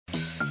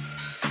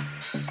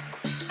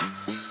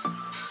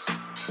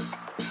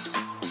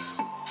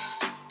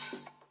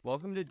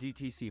Welcome to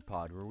DTC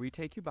Pod, where we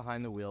take you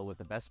behind the wheel with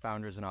the best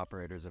founders and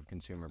operators of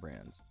consumer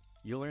brands.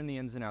 You'll learn the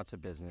ins and outs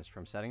of business,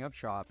 from setting up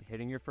shop,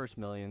 hitting your first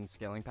million,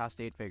 scaling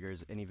past 8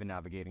 figures, and even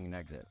navigating an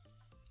exit.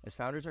 As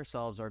founders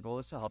ourselves, our goal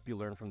is to help you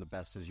learn from the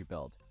best as you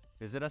build.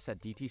 Visit us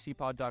at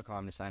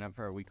dtcpod.com to sign up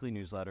for our weekly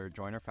newsletter,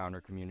 join our founder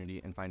community,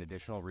 and find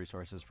additional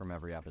resources from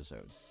every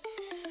episode.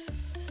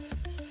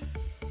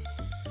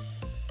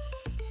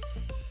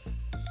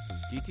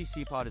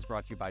 DTC Pod is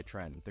brought to you by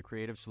Trend, the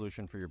creative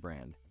solution for your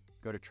brand.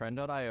 Go to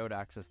trend.io to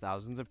access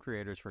thousands of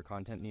creators for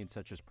content needs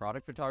such as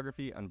product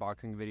photography,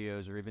 unboxing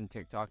videos, or even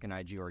TikTok and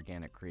IG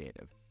organic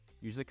creative.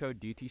 Use the code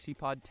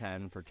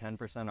DTCPod10 for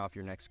 10% off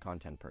your next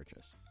content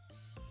purchase.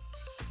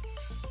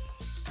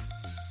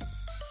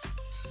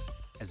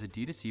 As a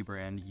D2C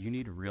brand, you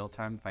need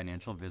real-time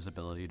financial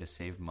visibility to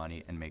save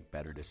money and make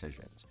better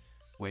decisions.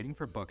 Waiting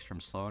for books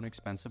from slow and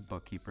expensive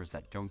bookkeepers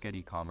that don't get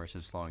e-commerce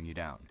is slowing you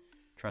down.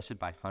 Trusted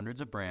by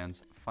hundreds of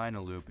brands,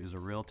 Finaloop is a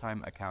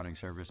real-time accounting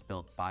service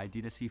built by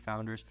D2C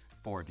founders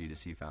for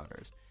D2C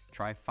founders.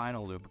 Try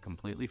Finaloop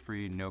completely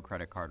free, no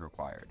credit card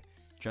required.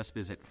 Just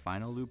visit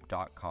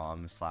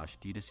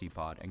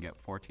finaloop.com/D2CPod and get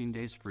 14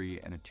 days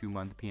free and a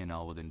 2-month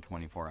P&L within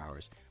 24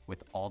 hours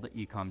with all the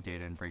e-com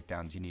data and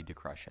breakdowns you need to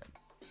crush it.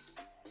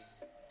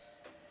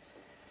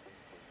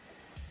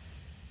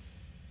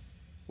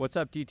 What's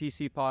up,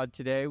 DTC Pod?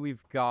 Today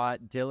we've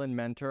got Dylan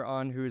Mentor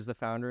on, who is the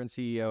founder and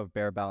CEO of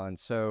Bare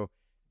Balance. So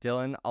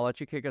Dylan, I'll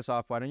let you kick us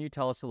off. Why don't you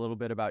tell us a little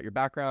bit about your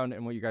background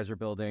and what you guys are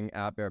building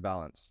at Bare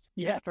Balance?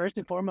 Yeah, first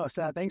and foremost,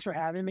 thanks for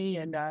having me,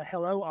 and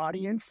hello,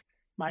 audience.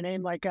 My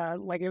name, like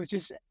it was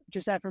just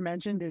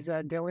aforementioned, is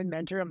Dylan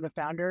Mentor. I'm the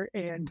founder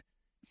and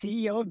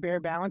CEO of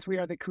Bare Balance. We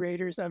are the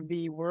creators of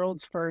the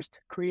world's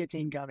first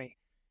creatine gummy.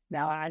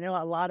 Now, I know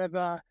a lot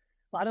of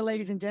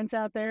ladies and gents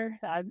out there.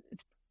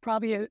 It's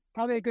probably a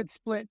good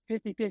split,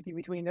 50-50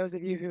 between those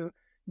of you who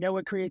know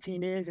what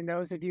creatine is and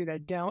those of you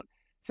that don't.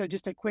 So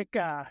just a quick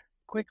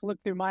look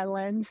through my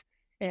lens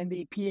and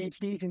the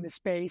PhDs in the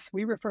space.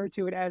 We refer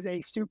to it as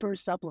a super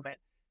supplement.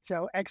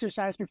 So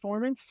exercise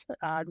performance,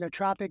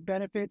 nootropic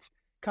benefits,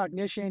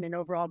 cognition, and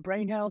overall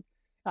brain health,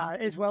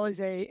 as well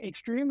as a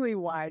extremely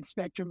wide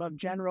spectrum of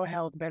general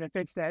health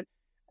benefits that,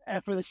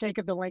 for the sake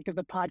of the length of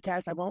the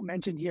podcast, I won't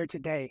mention here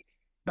today.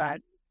 But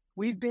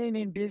we've been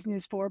in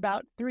business for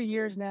about 3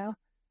 years now.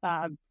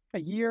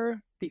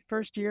 The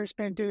first year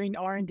spent doing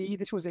R&D.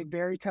 This was a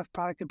very tough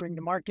product to bring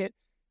to market,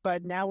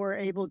 but now we're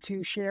able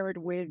to share it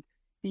with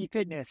the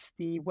fitness,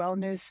 the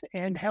wellness,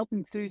 and health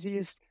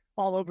enthusiasts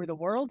all over the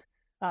world.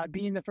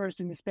 Being the first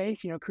in the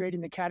space,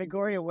 creating the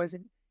category, it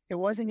wasn't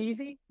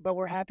easy, but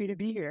we're happy to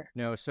be here.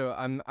 No, so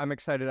I'm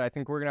excited. I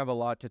think we're gonna have a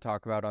lot to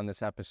talk about on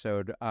this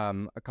episode.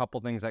 A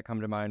couple things that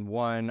come to mind.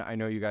 One, I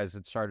know you guys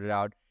had started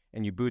out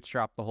and you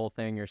bootstrapped the whole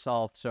thing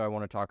yourself, so I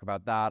want to talk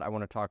about that. I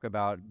want to talk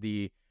about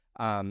the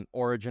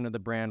origin of the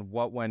brand,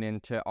 what went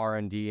into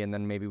R&D, and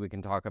then maybe we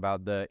can talk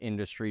about the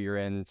industry you're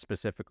in,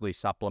 specifically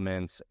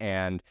supplements,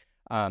 and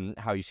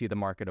how you see the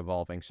market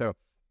evolving. So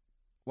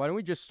why don't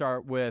we just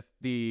start with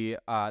the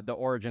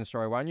origin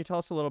story? Why don't you tell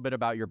us a little bit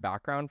about your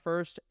background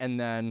first, and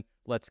then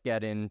let's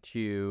get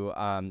into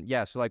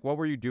so like, what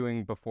were you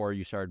doing before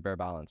you started Bare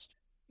Balanced?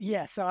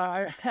 Yeah, so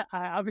I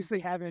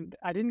obviously I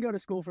didn't go to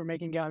school for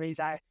making gummies.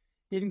 I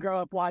didn't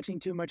grow up watching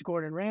too much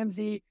Gordon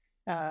Ramsay.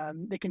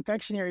 The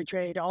confectionery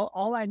trade,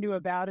 all I knew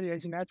about it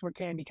is, that's where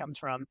candy comes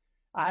from.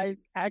 I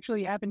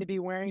actually happen to be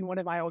wearing one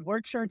of my old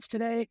work shirts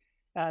today.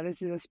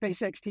 This is a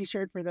SpaceX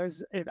t-shirt for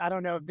those. I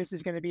don't know if this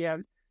is going to be a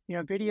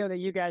video that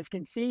you guys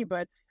can see,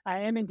 but I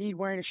am indeed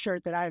wearing a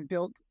shirt that I've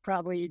built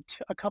probably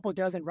a couple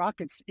dozen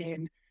rockets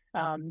in,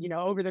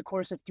 over the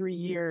course of 3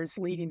 years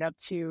leading up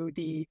to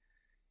the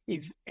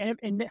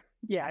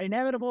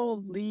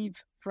inevitable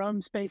leave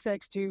from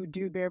SpaceX to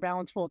do Bare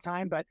Balance full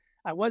time. But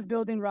I was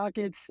building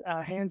rockets,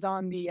 hands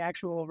on the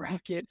actual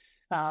rocket,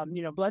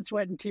 blood,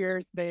 sweat, and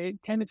tears. They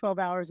 10 to 12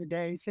 hours a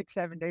day,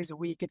 6-7 days a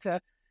week. It's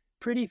a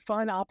pretty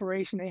fun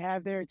operation they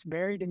have there. It's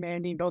very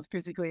demanding, both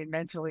physically and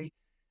mentally.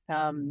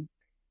 I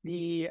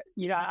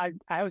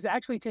was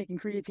actually taking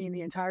creatine the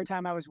entire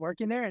time I was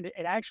working there, and it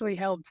actually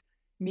helped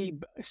me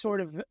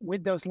sort of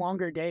with those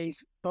longer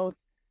days, both,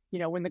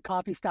 when the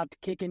coffee stopped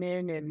kicking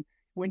in and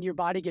when your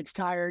body gets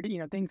tired,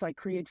 things like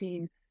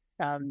creatine.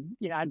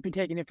 I'd been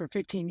taking it for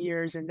 15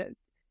 years, and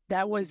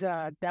that was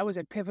a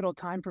pivotal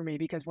time for me,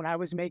 because when I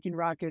was making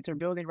rockets or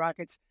building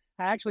rockets,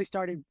 I actually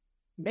started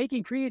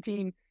making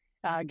creatine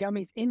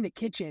gummies in the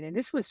kitchen. And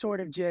this was sort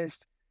of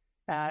just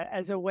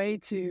as a way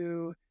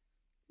to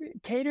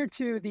cater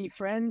to the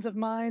friends of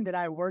mine that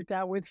I worked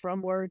out with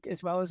from work,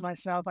 as well as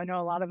myself. I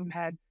know a lot of them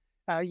had,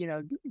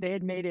 they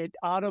had made it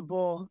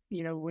audible,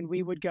 when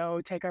we would go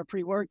take our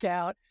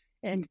pre-workout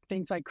and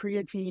things like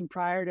creatine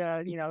prior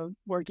to,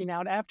 working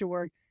out after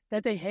work,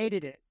 that they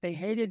hated it. They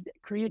hated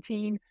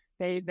creatine.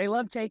 They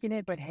loved taking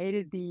it, but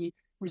hated the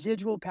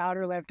residual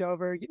powder left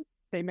over.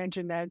 They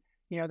mentioned that,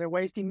 they're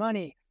wasting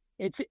money.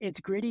 It's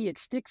gritty. It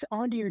sticks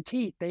onto your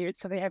teeth.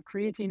 So they have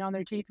creatine on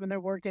their teeth when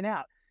they're working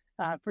out.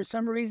 For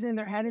some reason,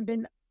 there hadn't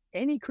been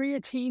any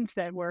creatines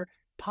that were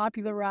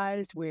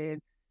popularized with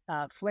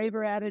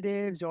flavor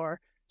additives or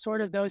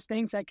sort of those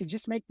things that could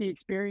just make the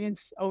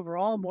experience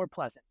overall more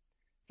pleasant.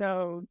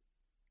 So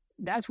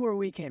that's where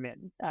we came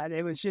in.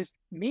 It was just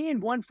me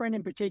and one friend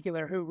in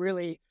particular who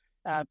really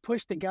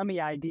pushed the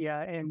gummy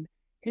idea, and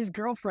his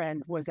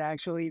girlfriend was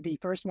actually the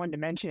first one to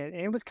mention it.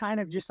 And it was kind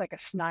of just like a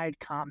snide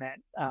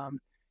comment.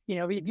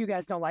 If you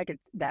guys don't like it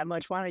that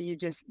much, why don't you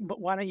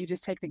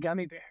just take the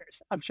gummy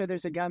bears? I'm sure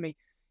there's a gummy.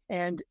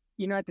 And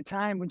at the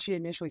time when she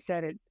initially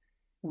said it,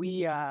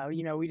 we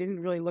didn't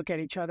really look at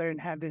each other and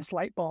have this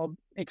light bulb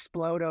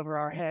explode over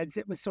our heads.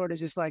 It was sort of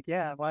just like,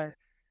 yeah, why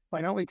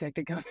don't we take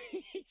the gummies?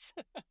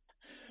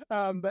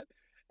 But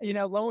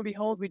lo and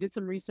behold, we did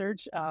some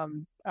research.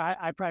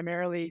 I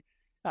primarily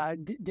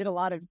did a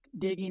lot of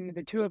digging.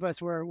 The two of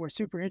us were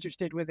super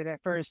interested with it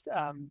at first.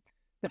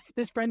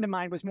 This friend of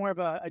mine was more of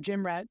a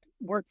gym rat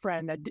work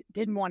friend that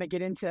didn't want to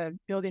get into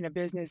building a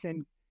business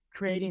and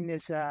creating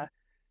this,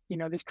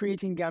 this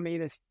creatine gummy,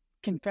 this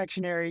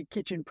confectionery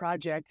kitchen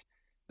project.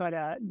 But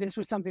this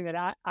was something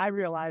that I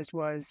realized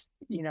was,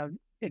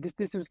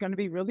 this was going to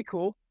be really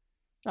cool.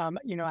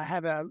 I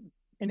have an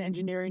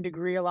engineering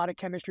degree. A lot of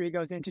chemistry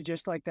goes into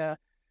just like the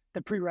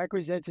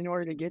prerequisites in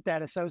order to get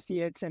that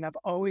associates. And I've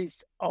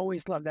always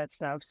loved that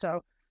stuff.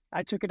 So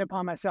I took it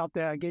upon myself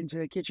to get into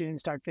the kitchen and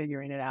start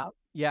figuring it out.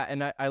 Yeah,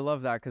 and I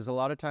love that because a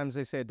lot of times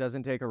they say it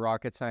doesn't take a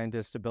rocket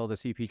scientist to build a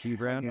CPG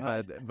brand,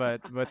 yeah.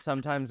 but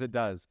sometimes it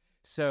does.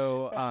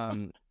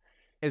 So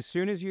as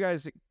soon as you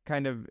guys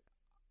kind of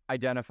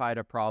identified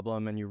a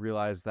problem and you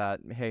realized that,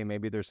 hey,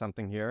 maybe there's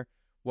something here,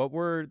 what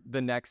were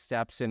the next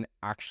steps in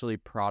actually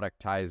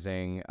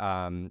productizing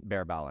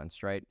Bare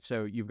Balanced, right?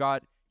 So you've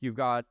got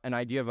an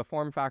idea of a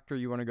form factor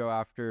you want to go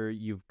after.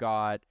 You've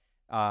got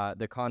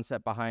the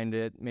concept behind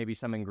it, maybe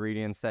some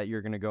ingredients that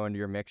you're going to go into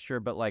your mixture.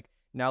 But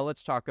now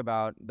let's talk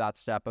about that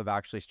step of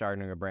actually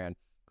starting a brand.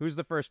 Who's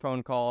the first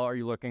phone call? Are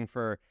you looking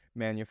for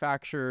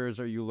manufacturers?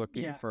 Are you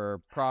looking for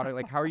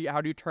product? How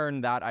do you turn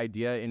that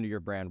idea into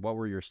your brand? What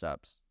were your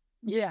steps?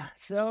 Yeah.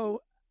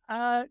 So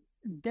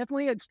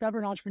definitely a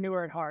stubborn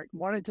entrepreneur at heart.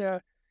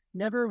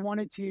 Never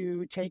wanted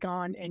to take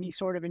on any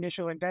sort of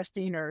initial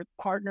investing or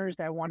partners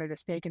that wanted a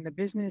stake in the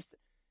business.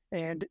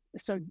 And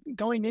so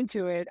going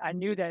into it, I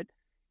knew that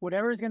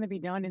whatever is going to be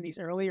done in these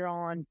earlier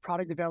on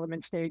product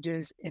development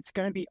stages, it's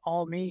going to be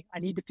all me. I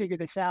need to figure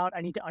this out.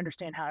 I need to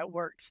understand how it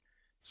works.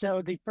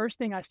 So the first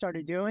thing I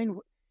started doing,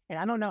 and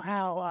I don't know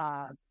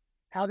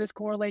how this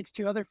correlates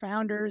to other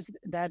founders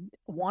that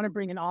want to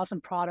bring an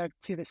awesome product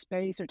to the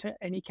space or to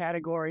any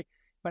category,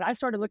 but I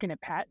started looking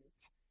at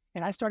patents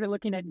and I started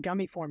looking at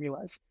gummy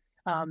formulas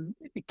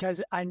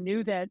because I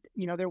knew that,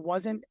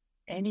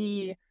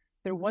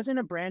 there wasn't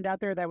a brand out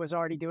there that was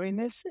already doing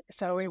this.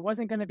 So it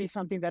wasn't going to be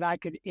something that I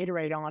could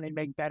iterate on and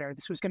make better.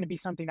 This was going to be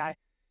something I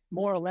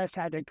more or less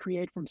had to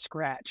create from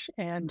scratch.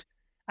 And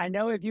I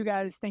know if you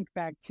guys think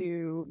back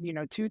to,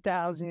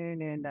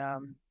 2000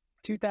 and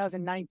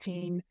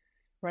 2019,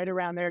 right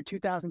around there,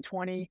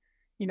 2020,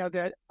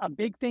 a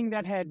big thing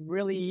that had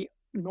really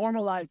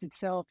normalized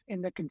itself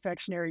in the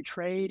confectionery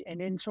trade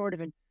and in sort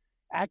of an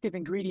active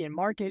ingredient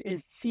market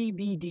is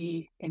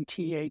CBD and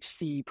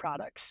THC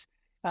products.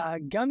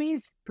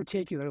 Gummies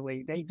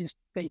particularly,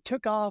 they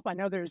took off. I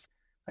know there's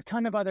a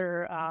ton of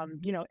other,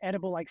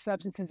 edible like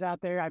substances out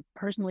there. I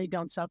personally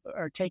don't suffer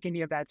or take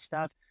any of that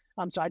stuff.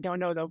 So I don't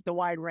know the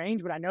wide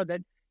range, but I know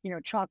that,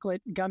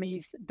 chocolate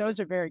gummies, those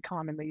are very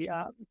commonly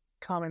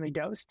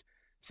dosed.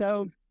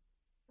 So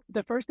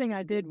the first thing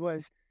I did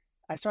was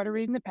I started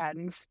reading the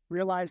patents,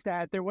 realized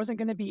that there wasn't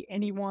going to be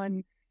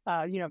anyone,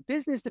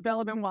 business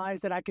development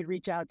wise that I could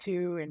reach out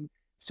to and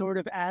sort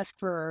of ask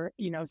for,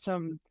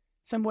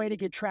 some way to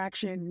get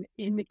traction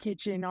in the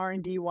kitchen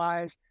R&D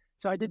wise.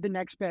 So I did the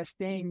next best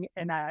thing.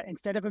 And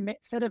instead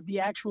of the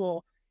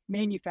actual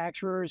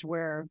manufacturers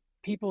where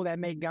people that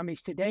make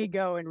gummies today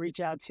go and reach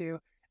out to,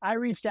 I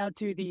reached out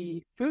to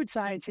the food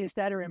scientists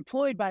that are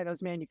employed by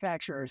those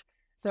manufacturers.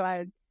 So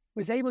I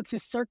was able to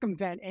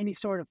circumvent any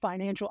sort of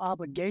financial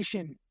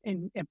obligation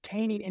in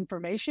obtaining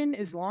information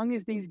as long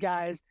as these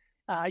guys,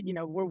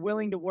 were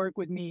willing to work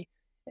with me.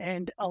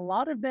 And a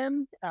lot of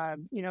them,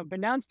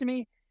 announced to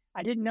me,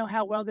 I didn't know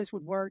how well this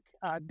would work.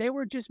 They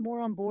were just more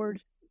on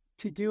board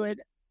to do it,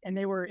 and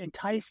they were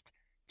enticed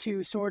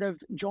to sort of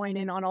join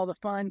in on all the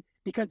fun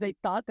because they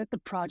thought that the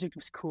project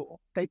was cool.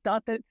 They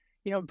thought that,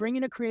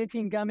 bringing a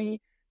creatine gummy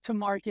to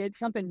market,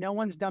 something no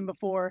one's done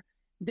before,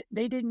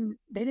 they didn't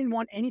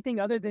want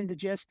anything other than to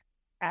just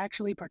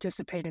actually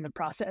participate in the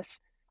process.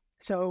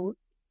 So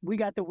we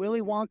got the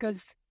Willy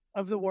Wonkas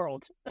of the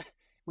world.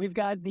 We've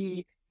got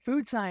the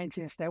food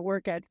scientists that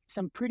work at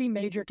some pretty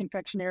major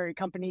confectionery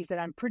companies that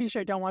I'm pretty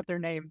sure don't want their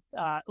name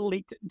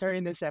leaked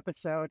during this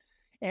episode.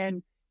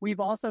 And we've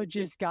also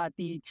just got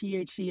the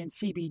THC and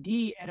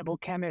CBD edible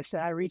chemists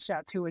that I reached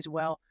out to as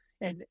well.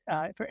 And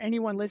for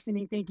anyone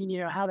listening, thinking,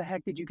 how the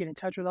heck did you get in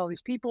touch with all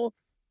these people?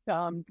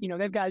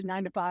 They've got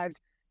 9-to-5s.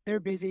 They're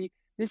busy.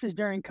 This is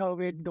during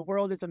COVID. The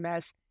world is a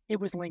mess. It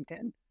was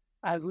LinkedIn.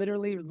 I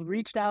literally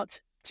reached out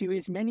to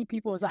as many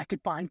people as I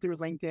could find through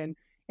LinkedIn,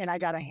 and I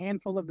got a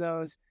handful of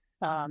those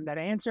that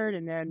answered.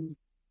 And then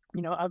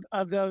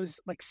Of those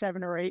like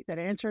 7 or 8 that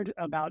answered,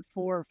 about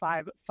 4 or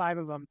 5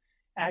 of them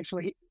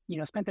actually,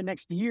 spent the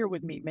next year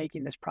with me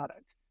making this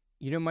product.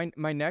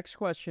 My next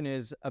question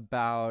is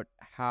about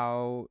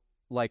how,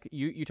 like,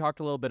 you talked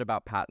a little bit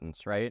about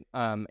patents, right?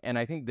 And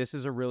I think this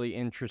is a really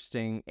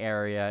interesting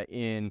area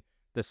in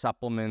the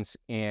supplements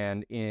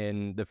and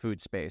in the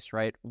food space,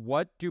 right?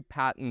 What do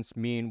patents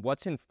mean?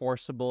 What's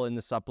enforceable in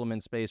the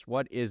supplement space?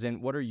 What isn't?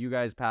 What are you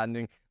guys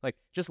patenting? Like,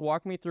 just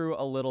walk me through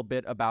a little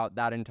bit about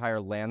that entire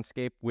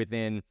landscape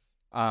within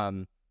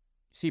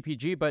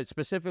CPG, but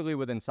specifically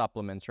within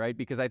supplements, right?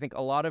 Because I think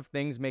a lot of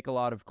things make a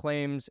lot of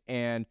claims,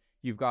 and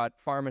you've got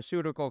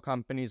pharmaceutical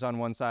companies on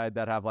one side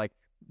that have like,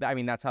 I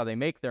mean, that's how they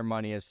make their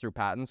money is through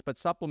patents, but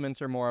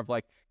supplements are more of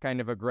like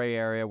kind of a gray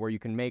area where you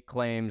can make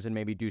claims and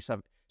maybe do stuff.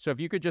 So if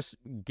you could just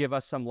give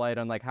us some light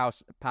on like how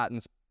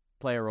patents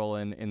play a role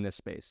in this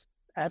space.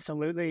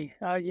 Absolutely.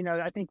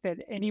 I think that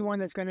anyone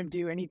that's going to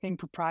do anything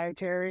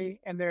proprietary,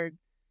 and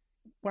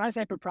when I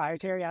say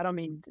proprietary, I don't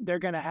mean they're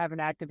going to have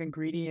an active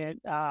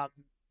ingredient,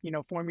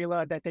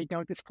 formula that they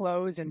don't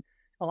disclose. And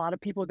a lot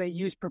of people, they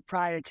use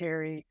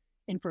proprietary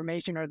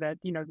information, or that,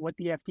 what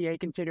the FDA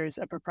considers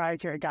a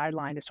proprietary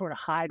guideline, to sort of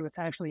hide what's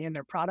actually in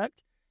their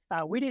product.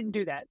 We didn't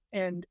do that.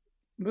 And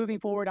moving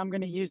forward, I'm going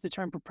to use the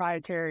term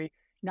proprietary,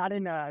 not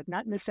in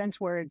the sense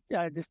where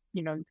it just,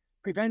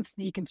 prevents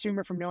the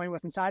consumer from knowing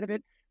what's inside of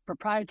it.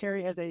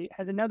 Proprietary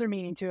has another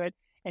meaning to it,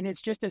 and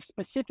it's just a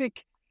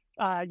specific,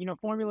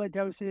 formula,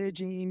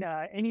 dosaging,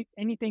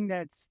 anything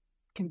that's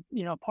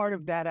part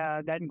of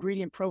that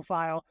ingredient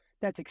profile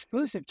that's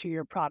exclusive to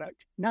your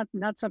product, not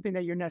something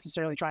that you're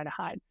necessarily trying to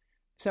hide.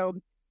 So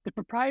the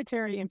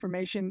proprietary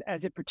information,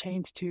 as it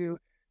pertains to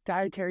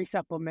dietary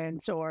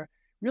supplements, or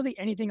really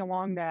anything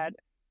along that,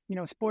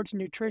 sports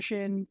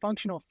nutrition,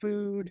 functional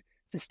food,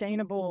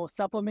 sustainable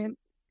supplement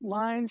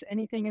lines,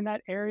 anything in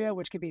that area,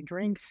 which could be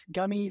drinks,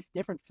 gummies,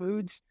 different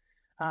foods,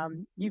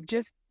 you've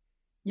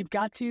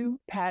got to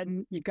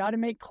patent, you've got to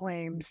make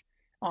claims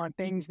on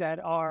things that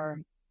are,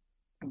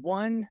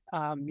 one,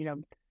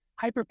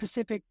 hyper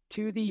specific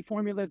to the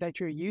formula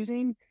that you're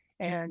using.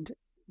 And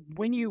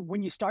when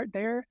you start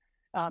there,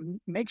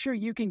 make sure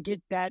you can get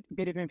that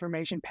bit of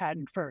information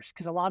patent first,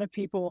 because a lot of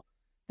people,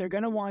 they're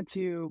going to want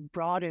to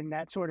broaden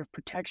that sort of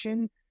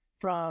protection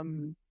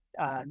from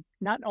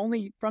not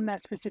only from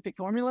that specific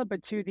formula,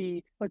 but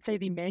to let's say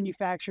the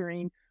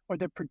manufacturing or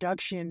the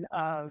production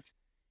of,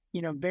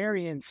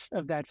 variants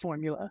of that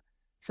formula.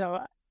 So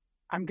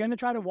I'm going to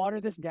try to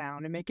water this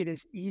down and make it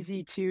as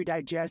easy to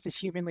digest as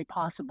humanly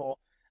possible.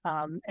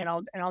 And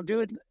I'll do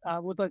it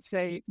with, let's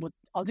say,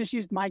 I'll just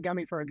use my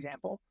gummy for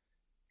example.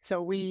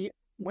 So we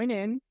went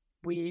in,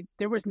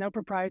 there was no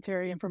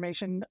proprietary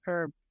information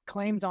or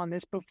claims on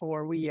this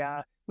before we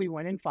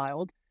went and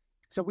filed.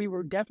 So we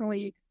were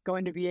definitely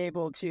going to be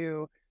able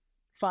to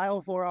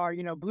file for our,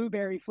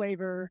 blueberry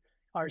flavor,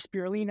 our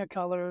spirulina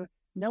color.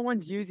 No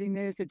one's using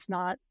this. It's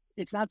not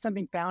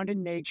something found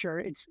in nature.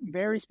 It's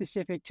very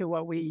specific to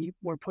what we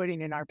were putting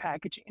in our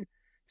packaging.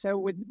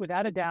 So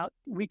without a doubt,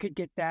 we could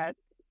get that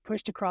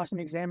pushed across an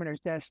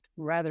examiner's desk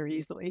rather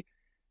easily.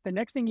 The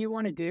next thing you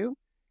want to do,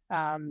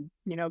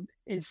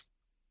 is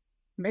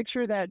make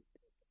sure that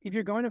if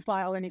you're going to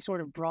file any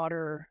sort of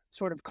broader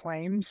sort of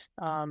claims,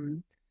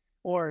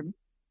 or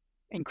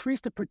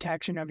increase the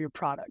protection of your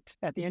product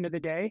at the end of the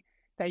day,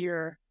 that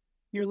you're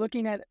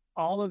looking at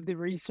all of the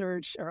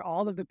research or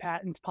all of the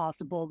patents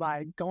possible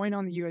by going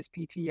on the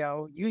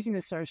USPTO, using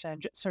the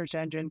search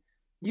engine,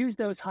 use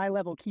those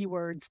high-level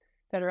keywords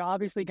that are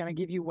obviously going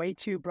to give you way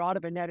too broad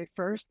of a net at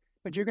first,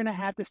 but you're going to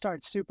have to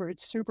start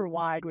super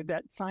wide with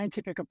that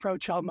scientific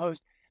approach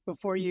almost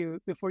before you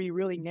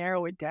really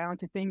narrow it down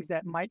to things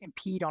that might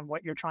impede on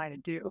what you're trying to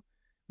do.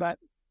 But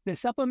the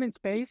supplement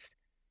space,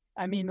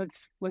 I mean,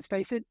 let's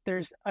face it,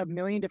 there's a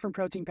million different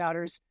protein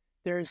powders.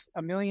 There's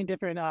a million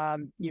different,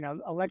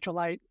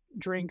 electrolyte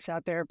drinks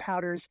out there,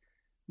 powders.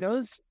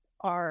 Those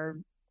are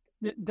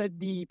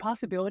the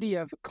possibility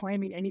of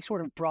claiming any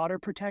sort of broader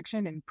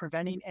protection and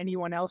preventing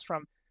anyone else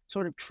from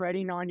sort of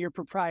treading on your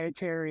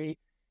proprietary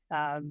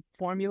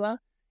formula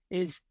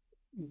is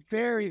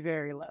very,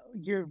 very low.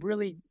 You're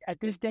really, at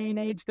this day and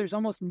age, there's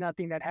almost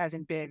nothing that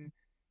hasn't been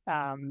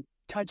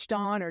touched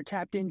on or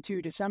tapped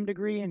into to some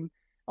degree. And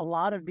a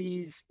lot of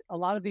these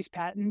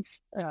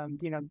patents,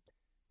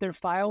 they're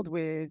filed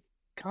with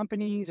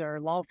companies or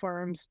law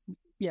firms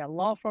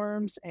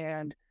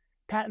and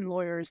patent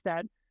lawyers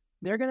that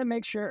they're going to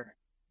make sure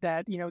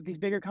that, these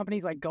bigger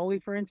companies like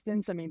Goli, for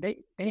instance, I mean,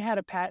 they had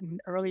a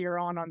patent earlier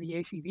on the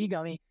ACV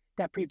gummy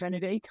that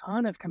prevented a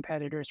ton of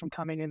competitors from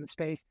coming in the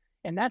space.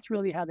 And that's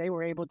really how they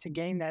were able to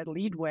gain that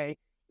leadway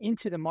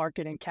into the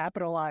market and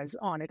capitalize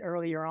on it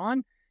earlier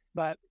on.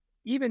 But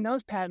even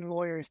those patent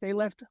lawyers, they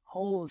left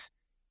holes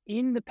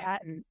in the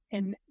patent.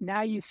 And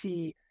now you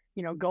see,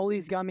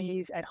 Goli's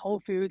gummies at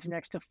Whole Foods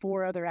next to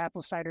 4 other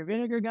apple cider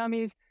vinegar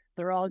gummies.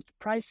 They're all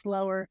priced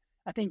lower.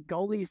 I think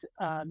Goli's,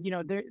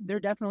 they're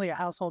definitely a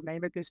household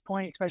name at this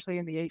point, especially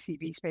in the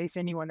ACV space.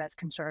 Anyone that's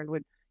concerned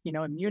with,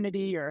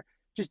 immunity or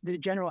just the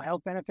general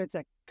health benefits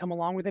that come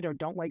along with it, or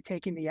don't like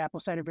taking the apple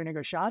cider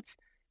vinegar shots.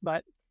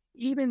 But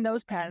even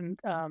those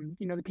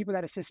the people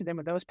that assisted them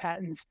with those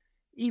patents,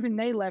 even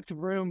they left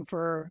room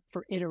for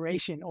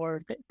iteration,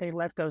 or they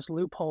left those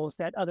loopholes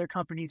that other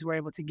companies were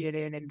able to get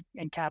in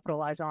and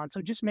capitalize on.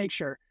 So just make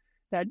sure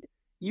that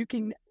you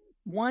can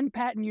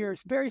patent your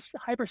very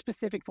hyper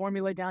specific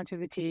formula down to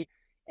the T,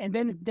 and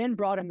then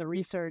broaden the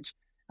research,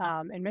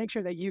 and make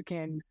sure that you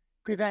can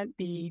prevent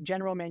the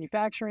general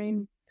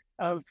manufacturing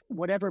of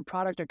whatever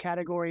product or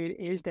category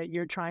it is that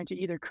you're trying to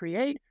either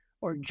create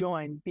or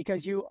join,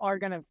 because you are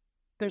going to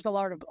there's a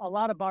lot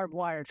of barbed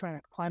wire trying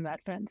to climb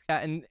that fence.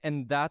 Yeah,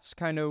 and that's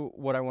kind of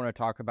what I want to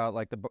talk about.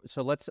 Like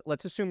so let's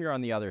assume you're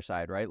on the other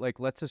side, right? Like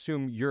let's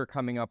assume you're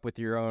coming up with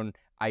your own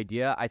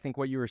idea. I think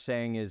what you were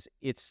saying is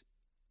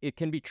it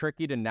can be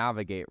tricky to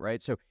navigate,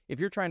 right? So if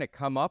you're trying to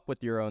come up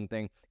with your own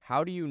thing,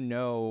 how do you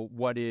know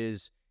what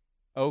is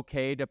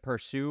okay to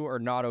pursue or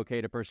not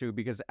okay to pursue?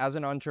 Because as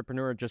an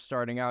entrepreneur just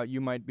starting out, you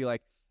might be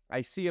like,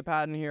 I see a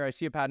patent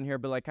here,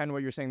 but like kind of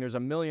what you're saying, there's a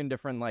million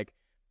different like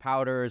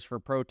powders for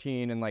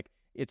protein, and like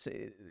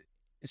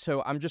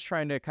so I'm just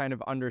trying to kind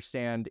of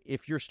understand,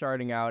 if you're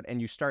starting out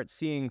and you start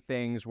seeing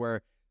things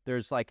where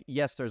there's like,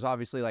 yes, there's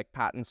obviously like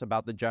patents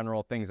about the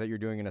general things that you're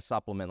doing in a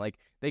supplement. Like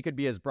they could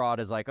be as broad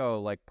as like,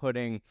 oh, like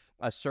putting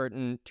a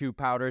certain two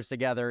powders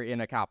together in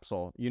a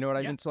capsule. You know what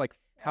I mean? So like,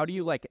 how do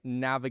you like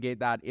navigate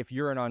that if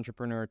you're an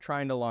entrepreneur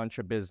trying to launch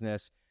a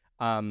business?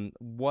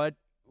 What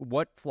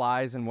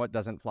flies and what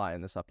doesn't fly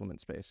in the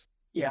supplement space?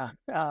 Yeah.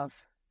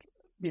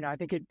 I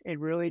think it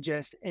really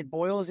just, it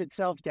boils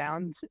itself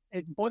down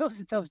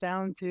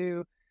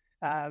to,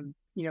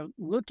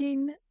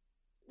 looking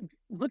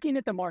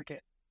at the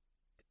market.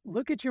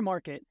 Look at your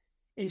market.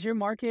 Is your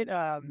market,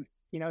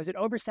 is it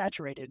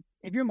oversaturated?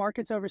 If your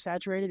market's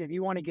oversaturated, if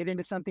you want to get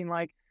into something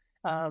like,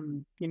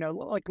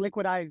 like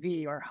Liquid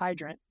IV or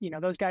Hydrant,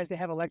 those guys, they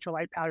have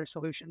electrolyte powder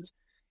solutions.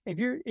 If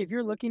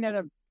you're looking at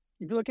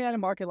a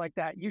market like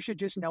that, you should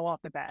just know off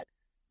the bat,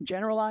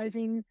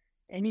 generalizing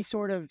any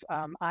sort of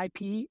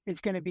IP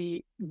is going to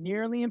be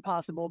nearly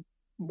impossible.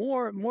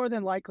 More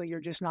than likely, you're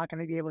just not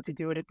going to be able to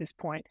do it at this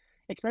point,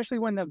 especially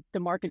when the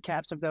market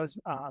caps of those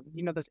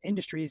those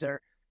industries are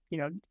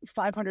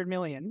 500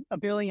 million, $1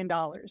 billion.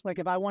 Like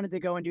if I wanted to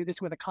go and do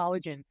this with a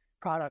collagen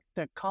product,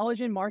 the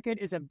collagen market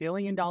is $1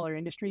 billion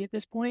industry at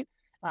this point,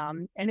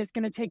 and it's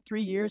going to take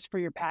 3 years for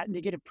your patent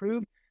to get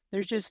approved.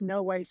 There's just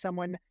no way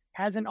someone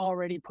hasn't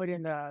already put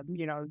in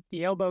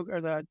the elbow or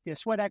the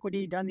sweat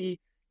equity, done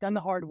the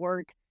hard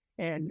work,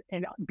 and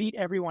beat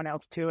everyone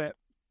else to it.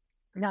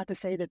 Not to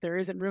say that there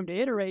isn't room to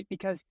iterate,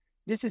 because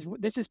this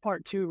is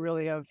part two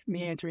really of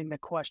me answering the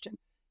question.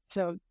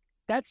 So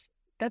that's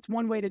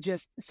one way to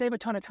just save a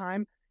ton of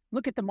time.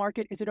 Look at the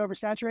market. Is it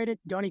oversaturated?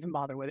 Don't even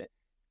bother with it.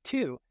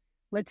 2,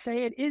 let's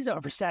say it is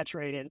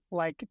oversaturated,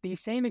 like the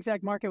same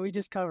exact market we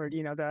just covered,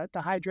 the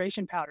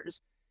hydration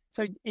powders.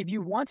 So if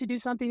you want to do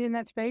something in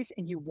that space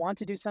and you want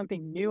to do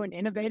something new and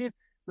innovative,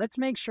 let's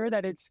make sure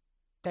that it's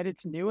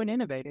new and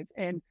innovative.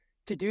 And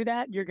to do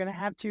that, you're going to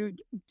have to,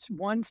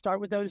 one, start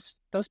with those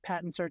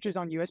patent searches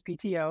on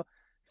USPTO,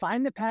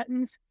 find the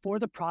patents for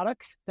the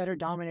products that are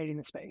dominating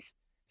the space.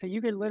 So you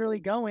could literally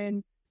go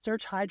in,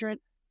 search Hydrant,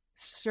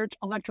 search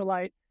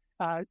electrolyte,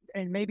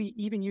 and maybe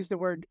even use the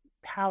word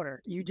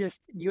powder.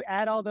 You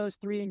add all those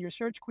 3 in your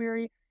search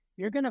query,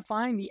 you're going to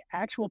find the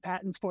actual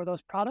patents for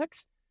those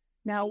products.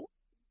 Now,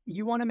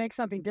 you want to make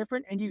something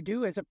different, and you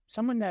do, as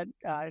someone that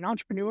an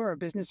entrepreneur or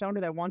business owner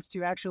that wants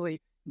to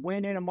actually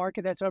win in a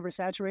market that's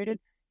oversaturated.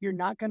 You're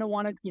not going to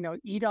want to,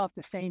 eat off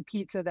the same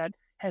pizza that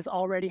has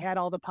already had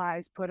all the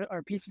pies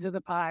or pieces of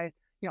the pie,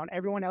 on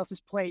everyone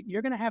else's plate.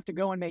 You're going to have to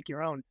go and make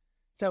your own.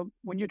 So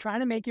when you're trying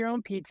to make your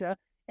own pizza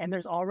and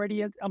there's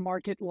already a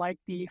market like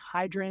the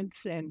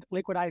Hydrants and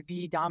Liquid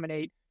IV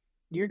dominate,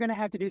 you're going to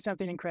have to do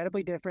something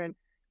incredibly different,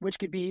 which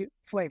could be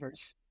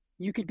flavors.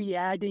 You could be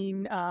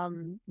adding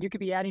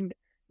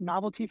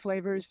novelty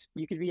flavors.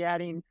 You could be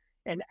adding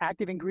an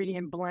active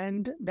ingredient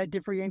blend that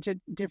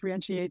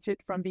differentiates it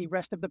from the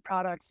rest of the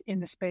products in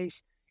the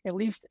space, at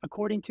least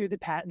according to the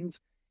patents.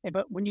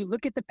 But when you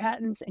look at the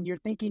patents and you're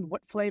thinking,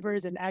 what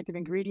flavors and active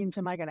ingredients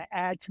am I going to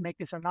add to make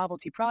this a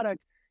novelty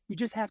product? You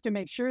just have to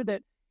make sure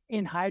that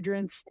in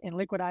Hydrants and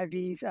Liquid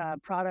IV's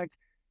product,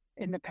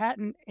 in the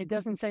patent, it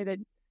doesn't say that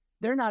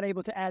they're not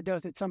able to add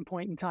those at some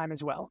point in time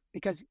as well,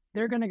 because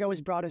they're going to go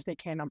as broad as they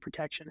can on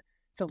protection.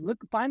 So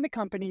find the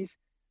companies.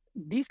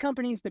 These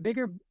companies,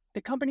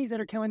 the companies that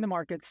are killing the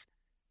markets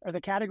are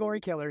the category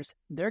killers.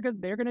 They're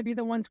going to be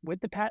the ones with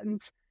the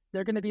patents.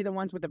 They're going to be the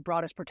ones with the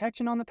broadest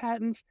protection on the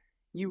patents.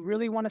 You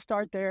really want to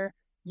start there.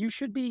 You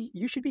should be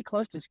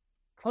close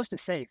to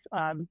safe.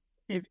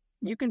 If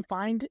you can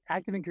find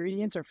active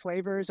ingredients or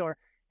flavors or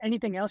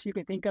anything else you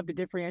can think of to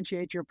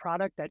differentiate your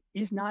product that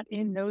is not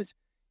in those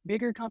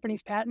bigger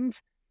companies'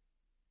 patents,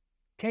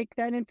 take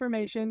that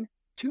information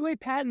to a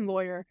patent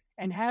lawyer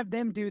and have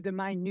them do the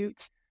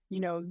minute,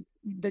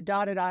 the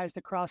dotted I's,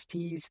 the crossed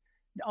T's,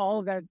 all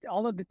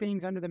of the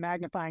things under the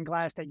magnifying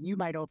glass that you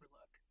might overlook.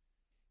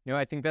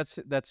 I think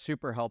that's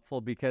super helpful,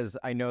 because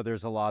I know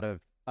there's a lot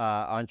of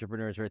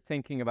entrepreneurs are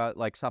thinking about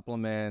like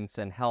supplements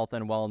and health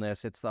and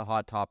wellness. It's the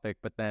hot topic,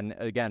 but then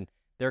again,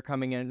 they're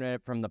coming in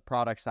it from the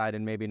product side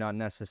and maybe not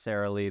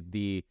necessarily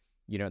the,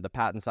 the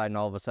patent side. And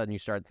all of a sudden you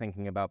start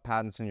thinking about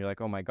patents and you're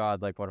like, oh my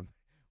God, like what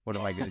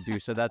am I going to do?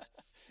 So that's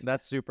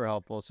super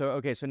helpful. So,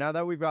 okay. So now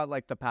that we've got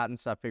like the patent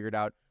stuff figured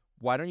out,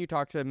 why don't you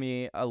talk to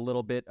me a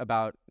little bit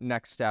about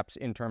next steps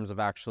in terms of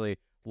actually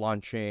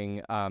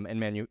launching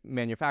and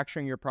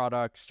manufacturing your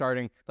product,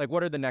 starting, like,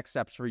 what are the next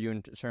steps for you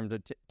in terms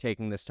of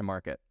taking this to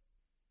market?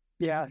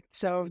 Yeah.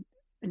 So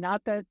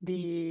not that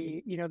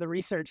the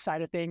research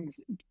side of things,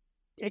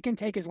 it can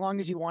take as long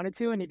as you want it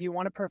to. And if you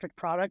want a perfect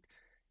product,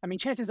 I mean,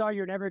 chances are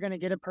you're never going to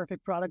get a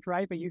perfect product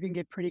right, but you can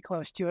get pretty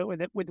close to it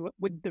with it.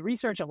 With the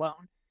research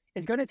alone,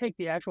 it's going to take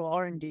the actual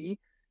R&D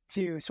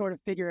to sort of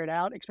figure it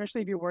out,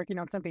 especially if you're working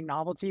on something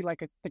novelty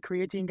like the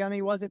creatine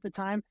gummy was at the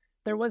time.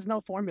 There was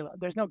no formula.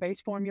 There's no base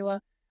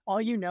formula.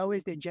 All you know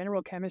is the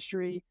general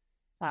chemistry.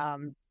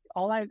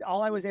 All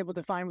I was able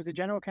to find was the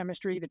general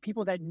chemistry, the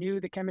people that knew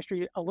the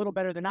chemistry a little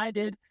better than I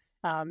did.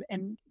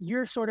 And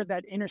you're sort of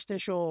that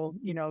interstitial,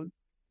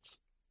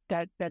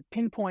 that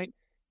pinpoint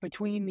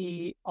between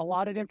the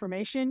allotted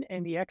information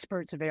and the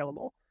experts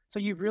available. So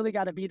you've really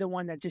got to be the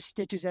one that just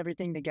stitches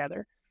everything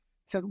together.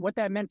 So what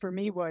that meant for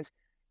me was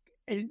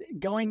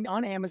going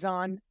on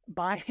Amazon,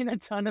 buying a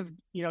ton of,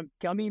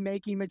 gummy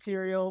making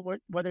material,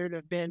 whether it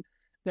have been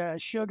the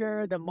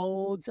sugar, the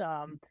molds,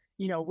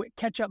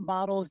 ketchup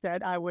bottles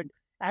that I would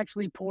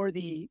actually pour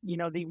the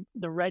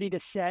ready to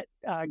set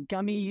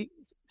gummy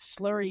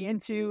slurry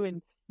into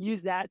and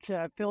use that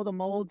to fill the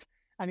molds.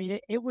 I mean,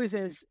 it was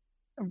as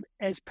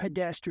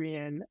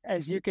pedestrian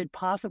as you could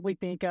possibly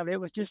think of. It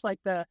was just like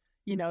the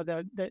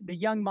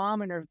young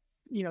mom and her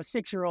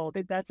 6-year-old.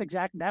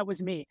 That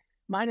was me,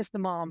 minus the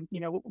mom,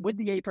 with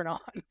the apron on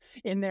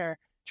in there,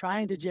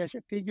 trying to just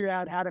figure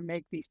out how to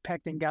make these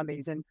pectin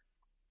gummies. And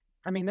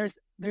I mean,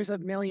 there's a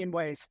million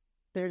ways.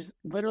 There's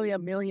literally a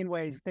million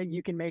ways that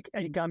you can make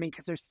a gummy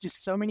because there's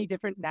just so many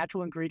different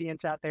natural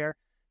ingredients out there.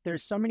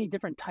 There's so many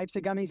different types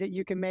of gummies that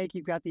you can make.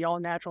 You've got the all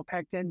natural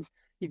pectins,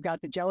 you've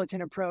got the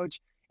gelatin approach,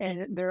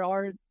 and there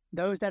are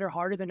those that are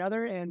harder than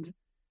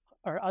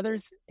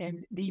others.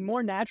 And the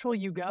more natural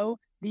you go,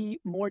 the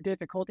more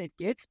difficult it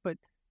gets. But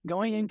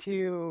going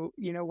into,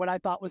 what I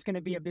thought was going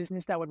to be a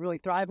business that would really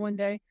thrive one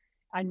day,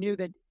 I knew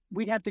that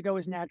we'd have to go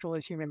as natural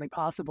as humanly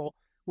possible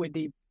with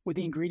the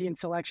ingredient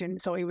selection.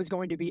 So it was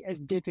going to be as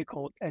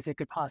difficult as it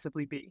could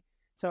possibly be.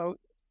 So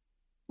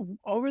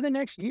over the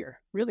next year,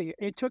 really,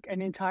 it took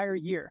an entire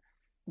year.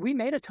 We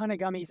made a ton of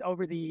gummies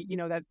over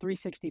that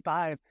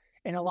 365,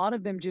 and a lot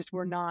of them just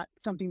were not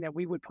something that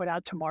we would put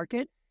out to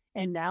market.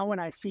 And now when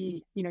I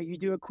see, you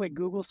do a quick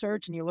Google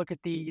search and you look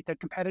at the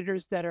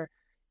competitors that are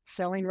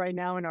selling right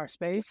now in our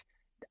space,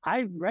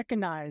 I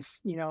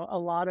recognize, a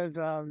lot of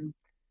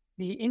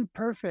the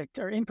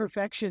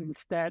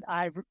imperfections that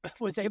I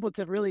was able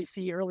to really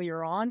see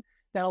earlier on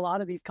that a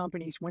lot of these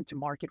companies went to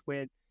market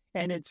with.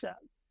 And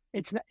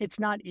it's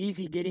not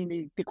easy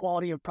getting the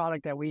quality of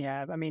product that we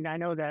have. I mean, I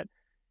know that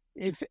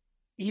if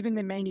even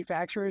the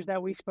manufacturers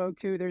that we spoke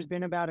to, there's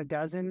been about a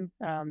dozen,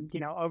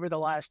 over the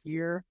last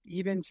year,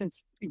 even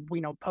since,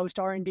 post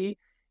R&D,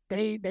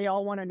 they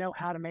all want to know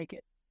how to make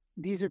it.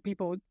 These are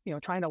people,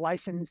 trying to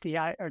license the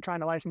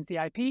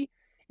IP.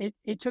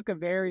 It took a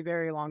very,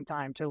 very long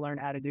time to learn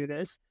how to do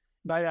this.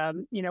 But,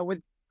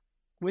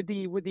 with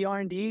the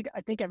R&D,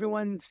 I think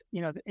everyone's,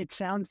 it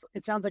sounds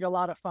like a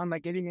lot of fun,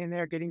 like getting in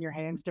there, getting your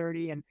hands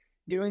dirty and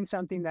doing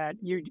something that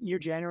you're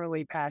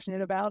generally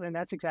passionate about. And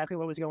that's exactly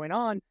what was going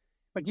on.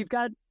 But you've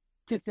got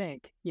to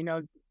think,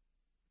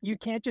 you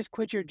can't just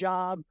quit your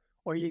job,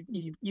 or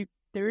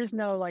there is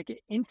no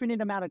like infinite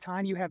amount of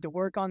time you have to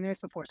work on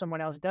this before someone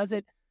else does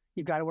it.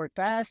 You've got to work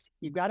fast.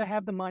 You've got to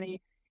have the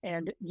money,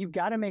 and you've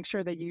got to make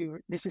sure that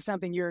this is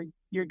something you're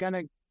going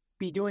to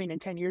be doing in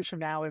 10 years from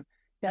now. If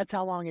that's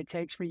how long it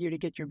takes for you to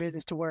get your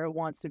business to where it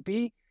wants to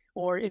be,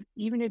 or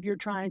even if you're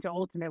trying to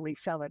ultimately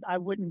sell it, I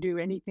wouldn't do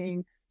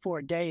anything for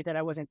a day that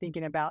I wasn't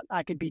thinking about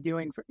I could be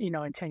doing for,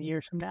 in 10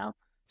 years from now.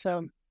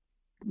 So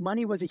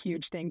money was a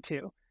huge thing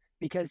too,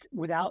 because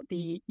without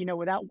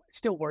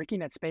still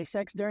working at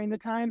SpaceX during the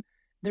time,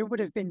 there would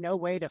have been no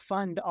way to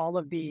fund all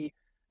of the,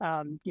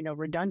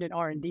 redundant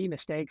R&D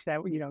mistakes that,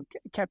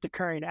 kept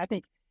occurring. I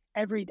think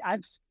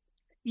I've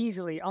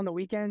easily on the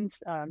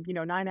weekends,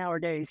 9-hour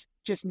days,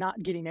 just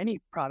not getting any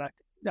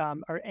product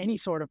or any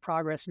sort of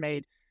progress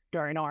made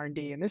during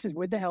R&D. And this is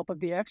with the help of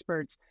the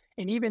experts.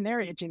 And even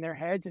they're itching their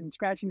heads and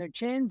scratching their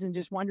chins and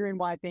just wondering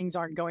why things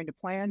aren't going to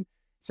plan.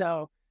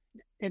 So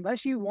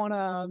unless you want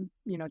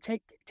to,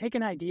 take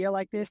an idea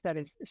like this that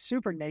is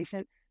super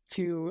nascent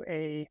to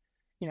a,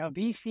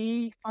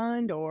 VC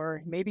fund,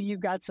 or maybe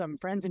you've got some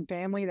friends and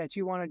family that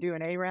you want to do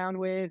an A round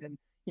with, and,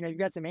 you've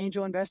got some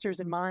angel investors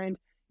in mind.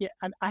 Yeah,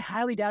 I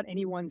highly doubt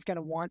anyone's going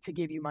to want to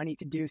give you money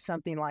to do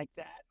something like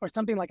that, or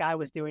something like I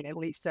was doing at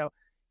least. So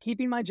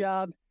keeping my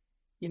job,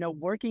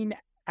 working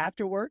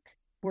after work,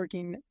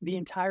 working the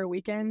entire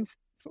weekends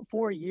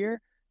for a year,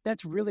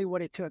 that's really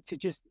what it took to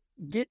just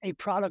get a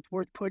product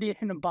worth putting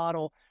in a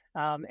bottle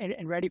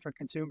and ready for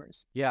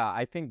consumers. Yeah,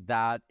 I think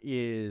that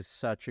is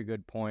such a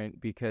good point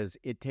because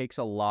it takes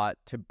a lot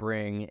to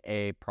bring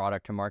a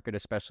product to market,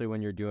 especially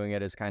when you're doing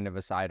it as kind of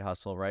a side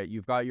hustle, right?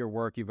 You've got your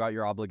work, you've got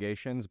your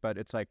obligations, but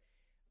it's like,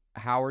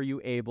 how are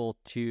you able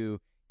to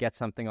get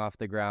something off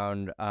the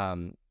ground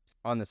on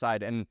the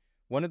side? And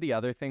one of the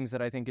other things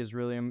that I think is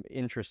really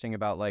interesting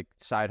about like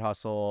side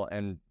hustle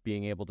and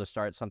being able to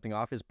start something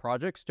off is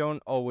projects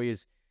don't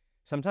always,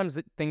 sometimes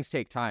things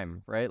take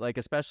time, right? Like,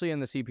 especially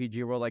in the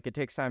CPG world, like it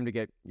takes time to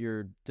get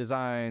your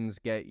designs,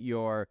 get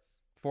your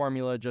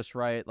formula just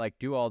right, like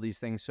do all these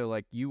things. So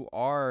like you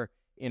are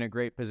in a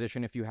great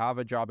position if you have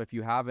a job, if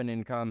you have an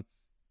income,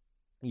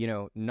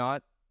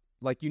 not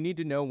like you need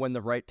to know when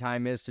the right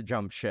time is to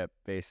jump ship,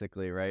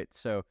 basically, right?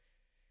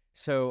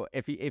 So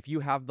if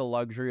you have the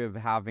luxury of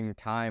having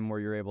time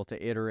where you're able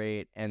to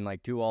iterate and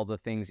like do all the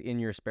things in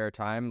your spare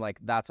time, like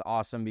that's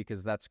awesome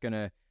because that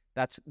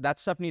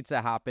stuff needs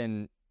to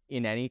happen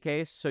in any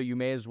case. So you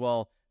may as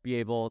well be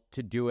able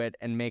to do it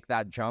and make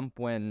that jump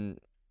when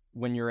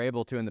you're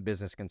able to and the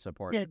business can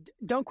support. Yeah,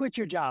 don't quit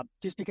your job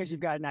just because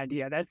you've got an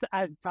idea. That's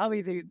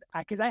probably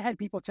because I had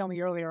people tell me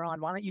earlier on,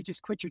 why don't you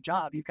just quit your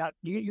job?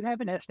 You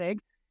have a nest egg,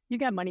 you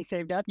got money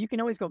saved up, you can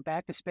always go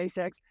back to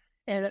SpaceX.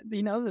 And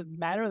the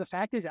matter of the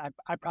fact is,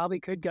 I probably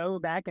could go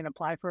back and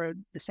apply for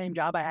the same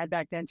job I had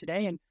back then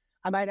today, and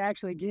I might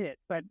actually get it.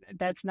 But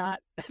that's not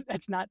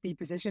that's not the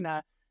position.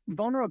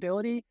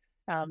 Vulnerability,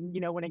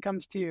 when it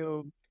comes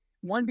to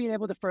one being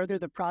able to further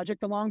the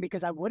project along,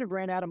 because I would have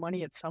ran out of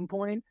money at some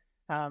point,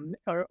 and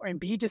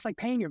B, just like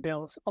paying your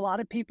bills. A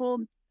lot of people,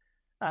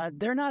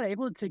 they're not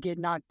able to get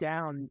knocked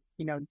down,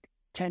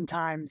 10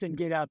 times and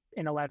get up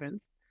in 11th.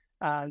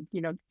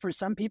 For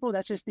some people,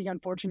 that's just the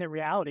unfortunate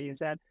reality is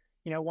that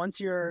once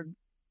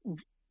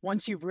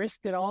you've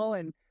risked it all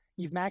and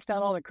you've maxed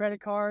out all the credit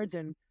cards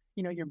and,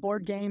 your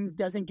board game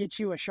doesn't get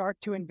you a shark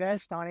to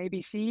invest on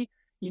ABC,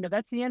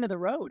 that's the end of the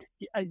road.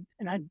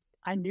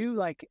 I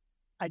knew, I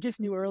just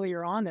knew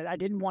earlier on that I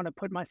didn't want to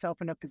put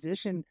myself in a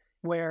position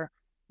where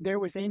there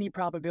was any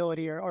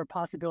probability or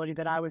possibility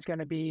that I was going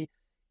to be,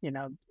 in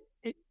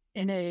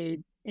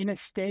a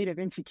state of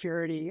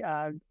insecurity,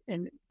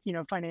 and,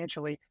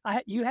 financially.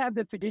 You have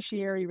the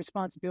fiduciary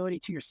responsibility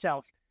to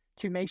yourself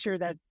to make sure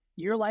that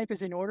your life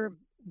is in order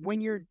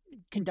when you're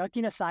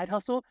conducting a side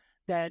hustle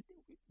that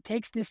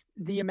takes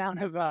the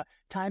amount of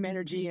time,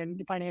 energy,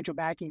 and financial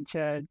backing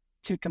to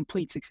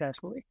complete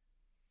successfully.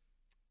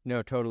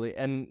 No, totally.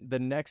 And the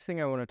next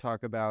thing I want to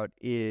talk about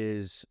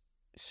is,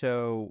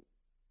 so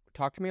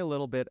talk to me a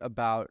little bit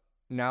about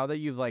now that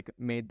you've like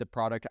made the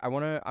product.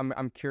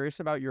 I'm curious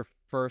about your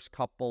first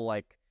couple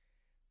like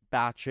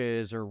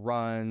batches or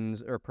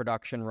runs or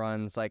production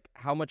runs. Like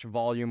how much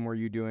volume were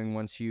you doing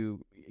once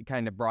you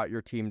kind of brought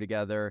your team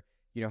together?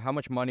 How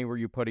much money were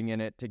you putting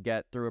in it to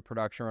get through a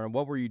production run?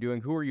 What were you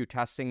doing? Who were you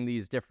testing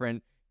these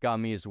different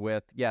gummies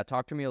with? Yeah,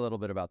 talk to me a little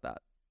bit about that.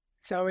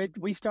 So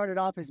we started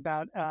off as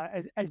about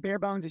as bare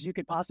bones as you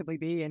could possibly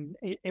be, and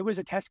it was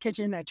a test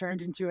kitchen that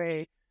turned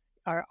into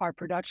our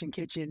production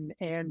kitchen.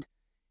 And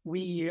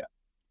we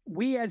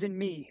as in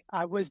me,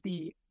 as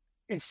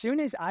soon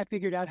as I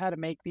figured out how to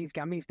make these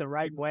gummies the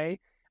right way,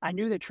 I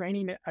knew that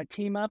training a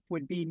team up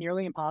would be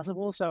nearly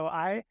impossible. So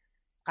I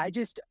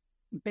just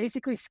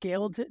basically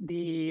scaled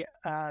the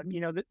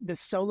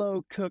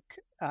solo cook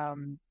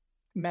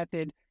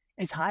method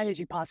as high as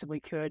you possibly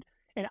could.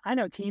 And I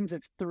know teams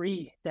of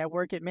 3 that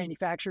work at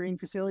manufacturing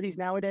facilities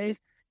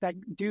nowadays that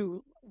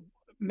do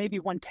maybe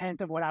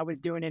 1/10 of what I was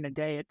doing in a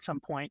day at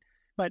some point.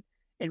 But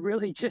it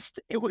really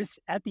it was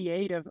at the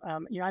aid of,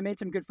 I made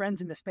some good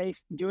friends in the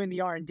space doing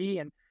the R&D,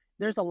 and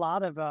there's a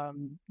lot of,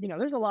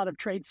 there's a lot of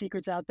trade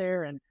secrets out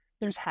there, and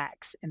there's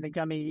hacks in the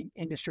gummy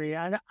industry.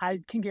 I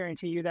can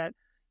guarantee you that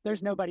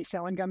there's nobody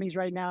selling gummies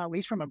right now, at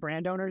least from a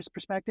brand owner's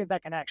perspective,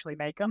 that can actually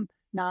make them.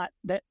 Not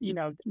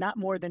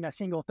more than a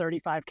single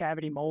 35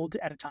 cavity mold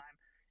at a time.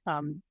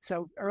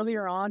 So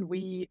earlier on,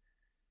 I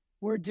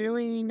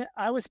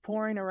was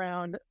pouring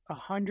around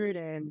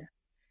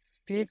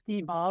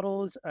 150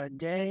 bottles a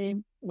day.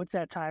 What's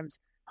that times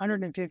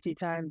 150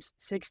 times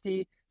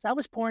 60? So I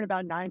was pouring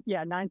about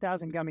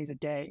 9,000 gummies a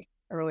day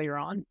earlier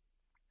on.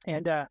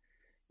 And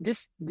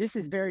this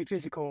is very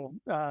physically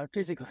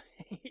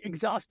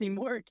exhausting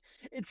work.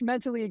 It's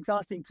mentally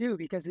exhausting too,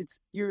 because it's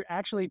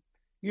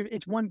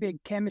one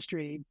big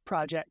chemistry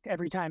project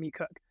every time you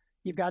cook.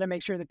 You've got to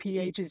make sure the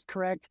pH is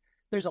correct.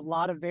 There's a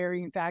lot of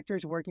varying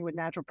factors working with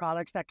natural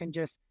products that can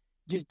just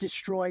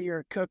destroy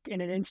your cook in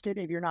an instant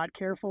if you're not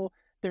careful.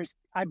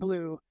 I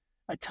blew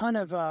a ton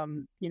of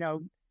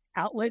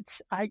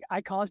outlets.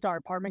 I caused our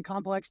apartment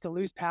complex to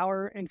lose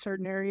power in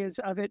certain areas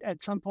of it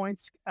at some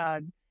points.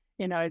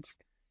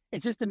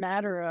 It's just a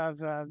matter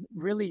of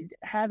really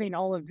having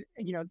all of,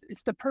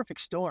 it's the perfect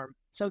storm.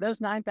 So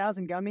those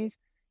 9,000 gummies,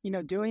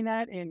 doing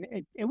that, and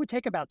it would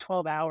take about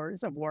 12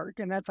 hours of work.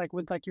 And that's like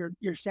with like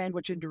your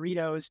sandwich and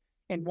Doritos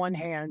in one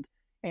hand,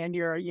 and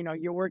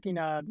you're working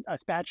a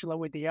spatula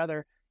with the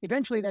other.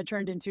 Eventually that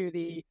turned into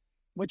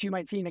what you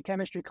might see in a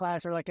chemistry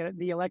class, or like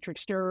the electric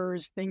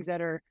stirrers, things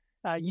that are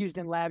used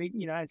in lab,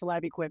 as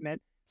lab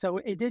equipment. So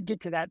it did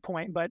get to that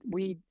point, but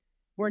we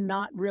were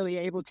not really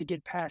able to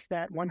get past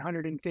that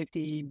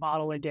 150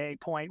 bottle a day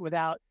point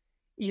without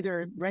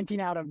either renting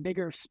out a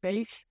bigger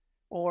space,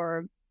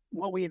 or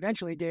what we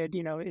eventually did,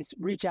 is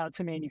reach out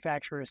to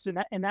manufacturers.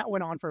 And that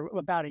went on for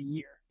about a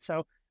year.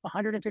 So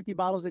 150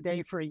 bottles a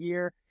day for a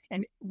year.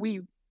 And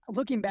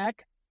looking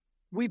back,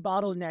 we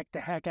bottlenecked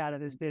the heck out of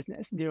this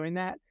business doing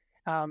that.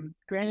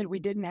 Granted, we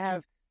didn't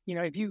have,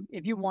 if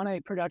you want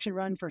a production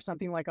run for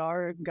something like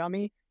our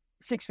gummy,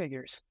 6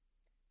 figures.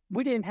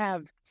 We didn't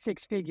have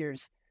 6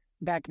 figures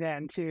back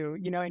then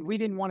and we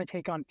didn't want to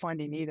take on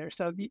funding either.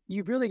 So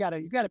you've got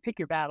to pick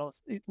your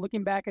battles.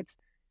 Looking back, it's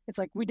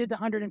like, we did the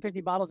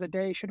 150 bottles a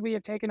day. Should we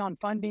have taken on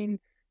funding?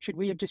 Should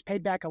we have just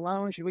paid back a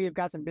loan? Should we have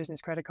got some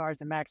business credit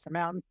cards and maxed them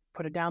out and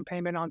put a down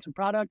payment on some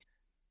product?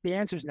 The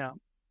answer is no.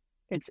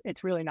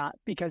 It's really not,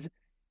 because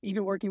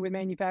even working with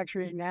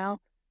manufacturing now,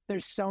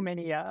 there's so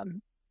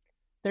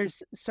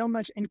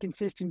much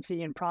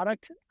inconsistency in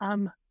product.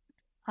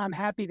 I'm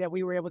happy that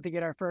we were able to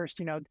get our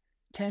first,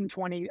 10,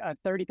 20,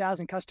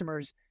 30,000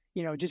 customers,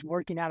 just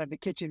working out of the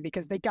kitchen,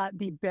 because they got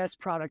the best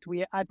product.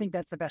 I think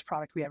that's the best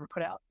product we ever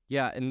put out.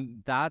 Yeah.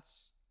 And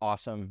that's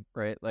awesome,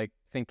 right? Like,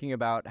 thinking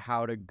about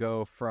how to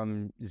go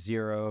from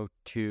 0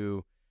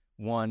 to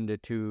 1 to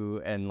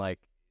 2 and like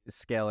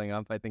scaling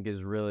up, I think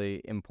is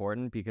really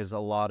important, because a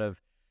lot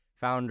of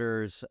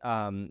founders,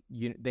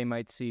 they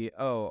might see,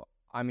 oh,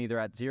 I'm either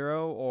at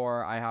 0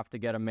 or I have to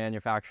get a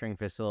manufacturing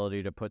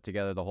facility to put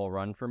together the whole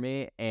run for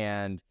me.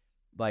 And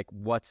like,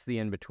 what's the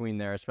in between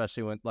there,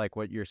 especially when, like,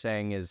 what you're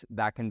saying is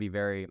that can be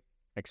very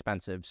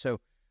expensive. So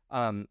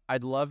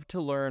I'd love to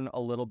learn a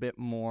little bit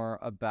more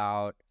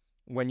about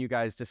when you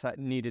guys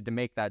needed to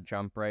make that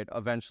jump, right?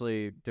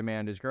 Eventually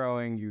demand is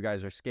growing, you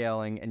guys are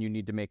scaling, and you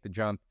need to make the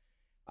jump.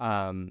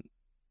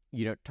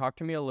 Talk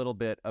to me a little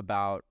bit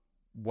about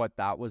what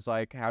that was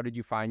like. How did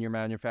you find your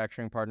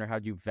manufacturing partner? How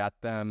did you vet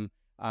them?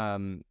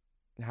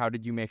 How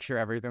did you make sure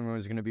everything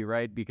was going to be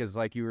right? Because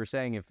like you were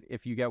saying,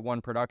 if you get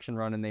one production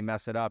run and they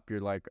mess it up, you're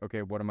like,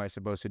 okay, what am I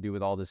supposed to do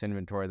with all this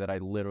inventory that I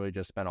literally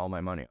just spent all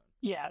my money on?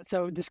 Yeah.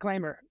 So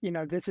disclaimer,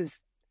 this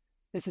is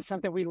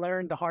something we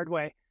learned the hard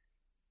way.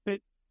 But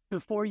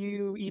before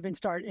you even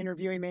start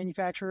interviewing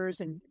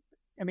manufacturers, and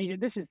I mean,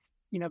 this is,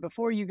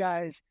 before you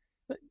guys,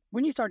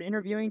 when you start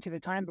interviewing to the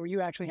time where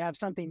you actually have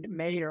something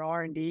made or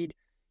R&D'd,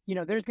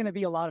 there's going to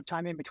be a lot of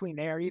time in between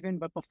there even.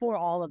 But before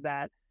all of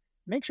that,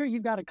 make sure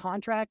you've got a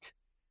contract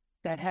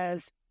that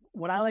has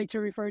what I like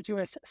to refer to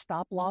as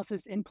stop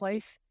losses in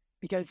place,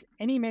 because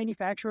any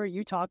manufacturer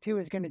you talk to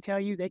is going to tell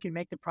you they can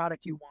make the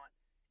product you want.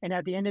 And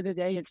at the end of the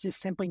day, it's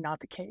just simply not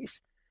the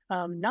case.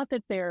 Not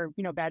that they're,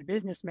 bad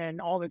businessmen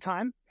all the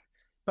time,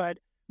 but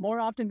more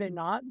often than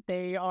not,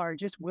 they are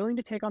just willing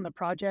to take on the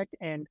project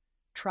and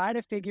try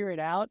to figure it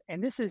out.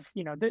 And this is,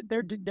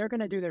 they're going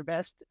to do their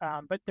best.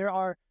 But there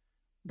are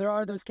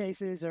those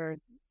cases, or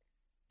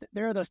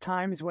there are those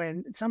times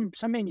when some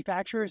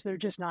manufacturers, they're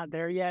just not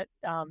there yet,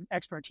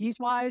 expertise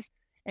wise,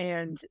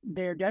 and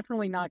they're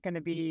definitely not going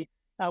to be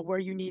where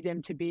you need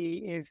them to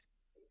be if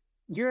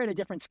you're at a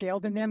different scale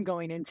than them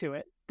going into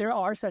it. There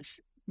are such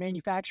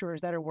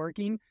manufacturers that are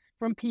working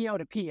from PO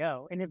to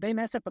PO, and if they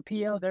mess up a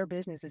PO, their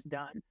business is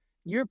done.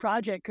 Your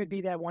project could be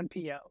that one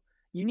PO.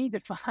 You need to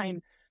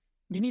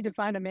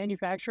find a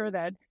manufacturer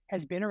that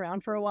has been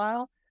around for a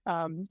while.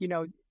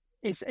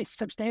 Is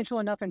substantial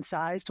enough in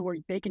size to where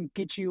they can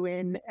get you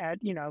in at,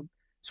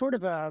 sort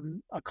of a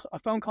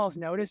phone call's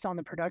notice on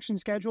the production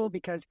schedule,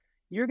 because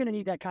you're going to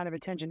need that kind of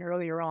attention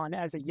earlier on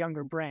as a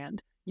younger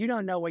brand. You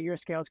don't know what your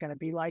scale is going to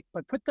be like,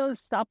 but put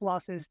those stop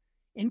losses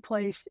in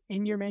place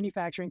in your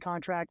manufacturing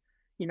contract,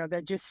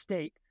 that just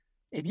state,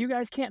 if you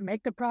guys can't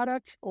make the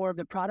product, or if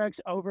the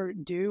product's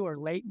overdue or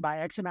late by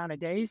X amount of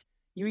days,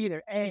 you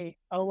either A,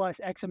 owe us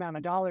X amount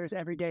of dollars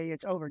every day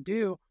it's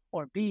overdue,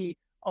 or B,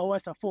 owe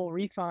us a full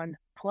refund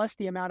plus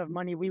the amount of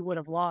money we would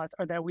have lost,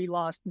 or that we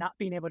lost not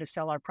being able to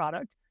sell our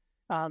product.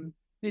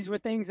 These were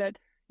things that,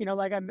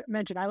 like I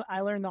mentioned,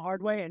 I learned the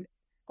hard way, and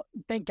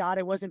thank God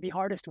it wasn't the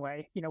hardest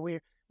way.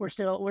 We're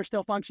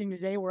still functioning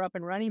today. We're up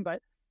and running,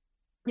 but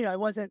it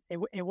wasn't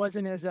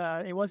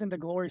the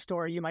glory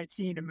story you might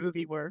see in a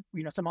movie where,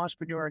 some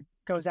entrepreneur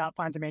goes out,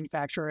 finds a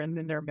manufacturer, and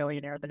then they're a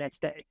millionaire the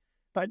next day.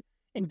 But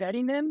in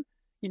vetting them,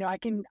 I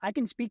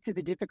can speak to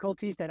the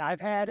difficulties that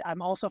I've had.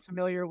 I'm also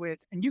familiar with,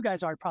 and you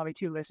guys are probably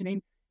too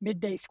listening,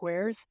 Midday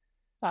Squares.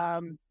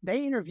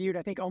 They interviewed,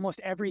 I think,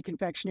 almost every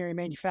confectionery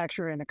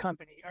manufacturer in the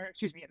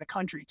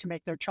country to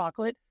make their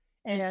chocolate.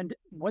 And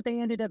what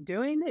they ended up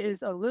doing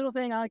is a little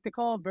thing I like to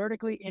call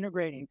vertically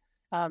integrating.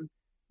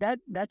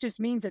 That just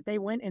means that they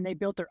went and they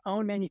built their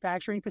own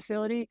manufacturing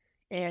facility,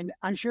 and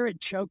I'm sure it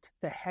choked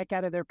the heck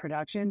out of their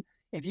production.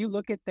 If you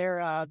look at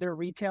their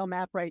retail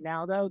map right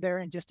now, though, they're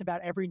in just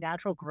about every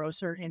natural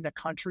grocer in the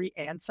country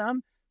and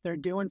some. They're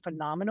doing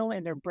phenomenal,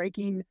 and they're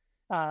breaking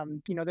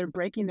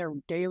their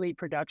daily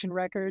production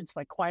records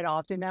like quite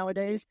often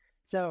nowadays.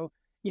 So,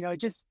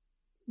 just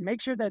make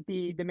sure that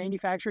the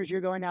manufacturers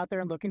you're going out there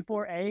and looking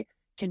for, A,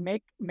 can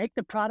make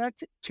the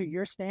product to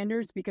your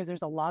standards, because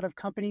there's a lot of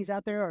companies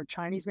out there or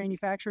Chinese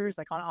manufacturers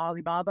like on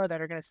Alibaba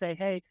that are going to say,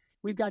 hey,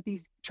 we've got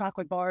these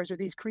chocolate bars or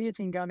these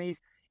creatine gummies.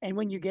 And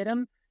when you get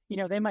them,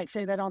 they might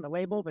say that on the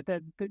label, but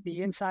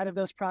the inside of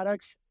those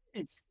products,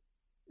 it's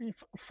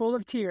full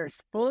of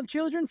tears, full of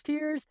children's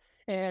tears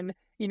and,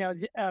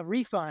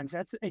 refunds.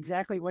 That's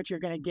exactly what you're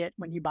going to get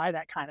when you buy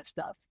that kind of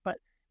stuff. But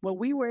what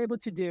we were able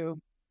to do,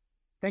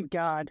 thank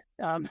God,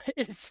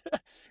 is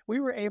we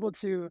were able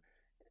to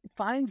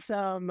find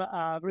some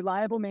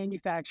reliable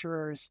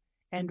manufacturers,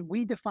 and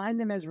we defined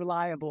them as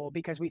reliable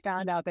because we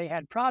found out they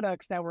had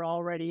products that were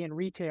already in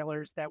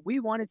retailers that we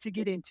wanted to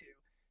get into.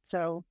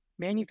 So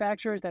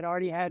manufacturers that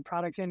already had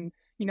products in,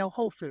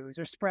 Whole Foods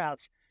or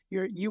Sprouts,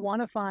 you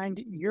want to find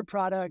your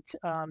product,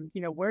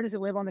 where does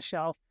it live on the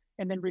shelf,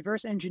 and then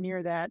reverse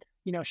engineer that,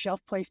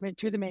 shelf placement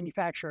to the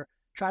manufacturer.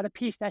 Try to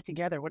piece that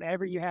together,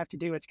 whatever you have to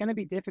do. It's going to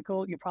be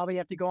difficult. You probably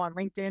have to go on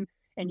LinkedIn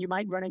and you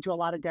might run into a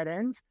lot of dead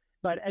ends,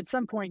 but at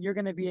some point you're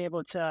going to be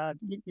able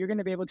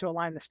to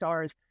align the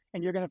stars,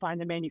 and you're going to find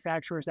the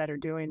manufacturers that are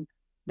doing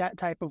that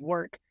type of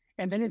work.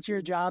 And then it's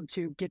your job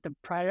to get the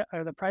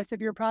price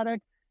of your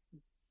product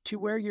to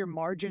where your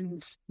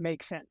margins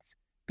make sense,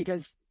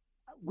 because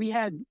we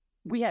had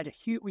a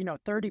huge,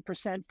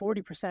 30%,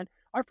 40%.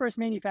 Our first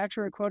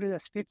manufacturer quoted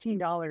us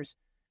 $15,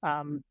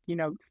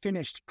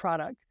 finished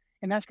product.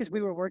 And that's because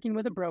we were working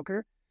with a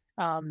broker,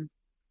 and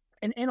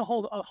a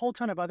whole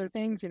ton of other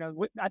things.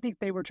 I think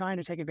they were trying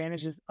to take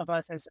advantage of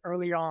us as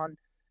early on,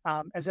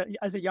 as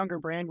a younger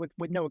brand with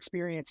no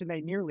experience, and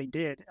they nearly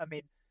did. I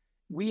mean,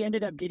 we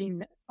ended up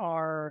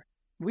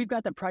we've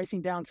got the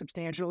pricing down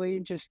substantially,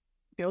 just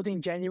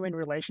building genuine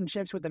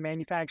relationships with the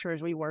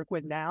manufacturers we work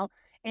with now,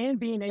 and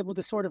being able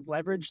to sort of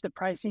leverage the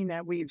pricing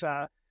that we've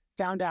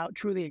found out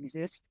truly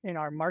exists in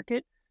our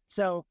market.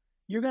 So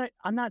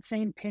I'm not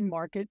saying pin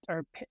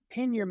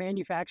your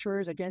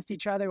manufacturers against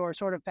each other or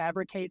sort of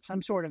fabricate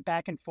some sort of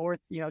back and forth,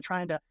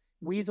 trying to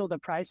weasel the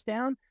price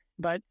down,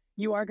 but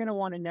you are going to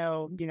want to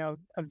know,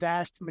 a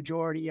vast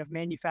majority of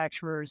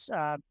manufacturers'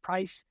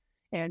 price,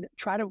 and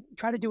try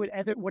to do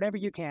whatever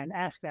you can.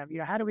 Ask them,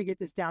 how do we get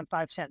this down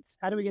 5 cents?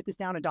 How do we get this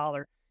down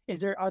 $1?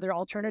 Are there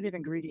alternative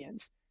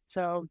ingredients?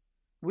 So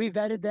we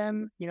vetted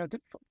them,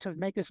 to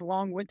make this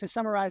to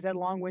summarize that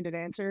long-winded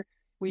answer.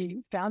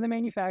 We found the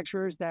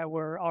manufacturers that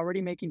were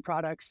already making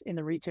products in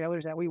the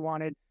retailers that we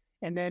wanted.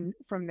 And then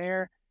from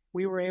there,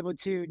 we were able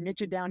to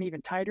niche it down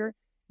even tighter,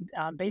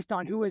 based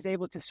on who was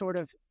able to sort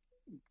of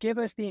give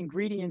us the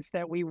ingredients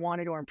that we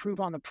wanted or improve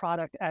on the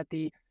product at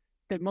the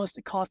most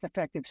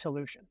cost-effective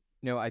solution.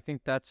 I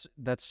think that's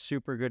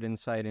super good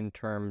insight in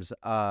terms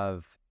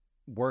of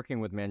working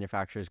with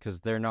manufacturers,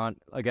 because they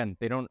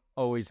don't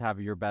always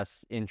have your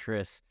best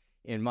interests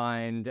in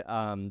mind.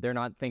 They're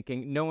not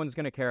thinking, no one's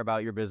going to care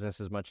about your business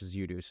as much as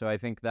you do. So I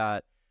think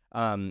that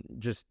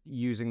just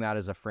using that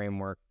as a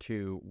framework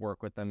to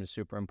work with them is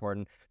super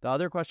important. The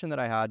other question that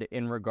I had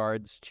in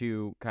regards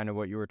to kind of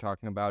what you were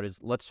talking about is,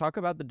 let's talk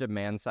about the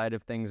demand side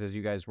of things as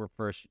you guys were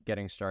first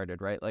getting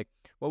started, right? Like,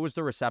 what was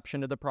the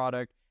reception to the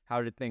product?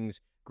 How did things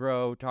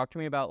grow? Talk to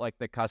me about like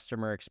the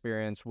customer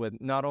experience with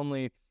not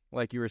only,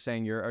 like you were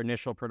saying, your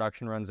initial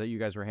production runs that you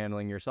guys were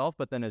handling yourself,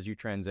 but then as you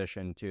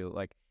transition to,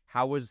 like,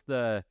 how was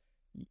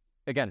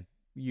again,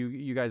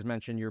 you guys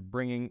mentioned you're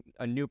bringing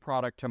a new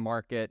product to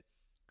market.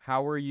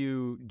 How are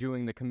you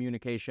doing the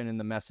communication and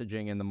the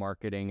messaging and the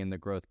marketing and the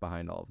growth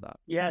behind all of that?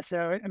 Yeah,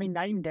 so I mean,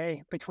 night and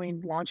day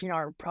between launching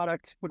our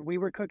product when we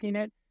were cooking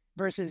it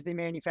versus the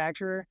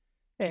manufacturer,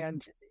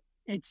 and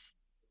it's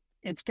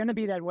going to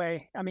be that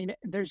way. I mean,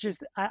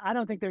 I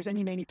don't think there's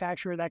any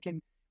manufacturer that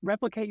can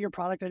replicate your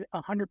product at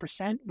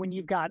 100% when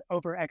you've got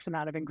over X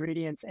amount of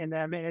ingredients in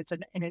them, and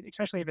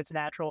especially if it's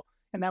natural.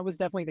 And that was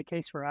definitely the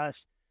case for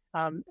us.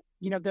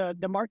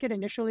 The market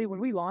initially, when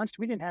we launched,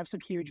 we didn't have some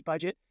huge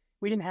budget.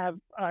 We didn't have,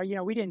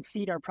 we didn't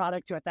seed our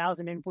product to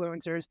 1,000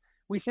 influencers.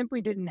 We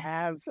simply didn't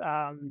have,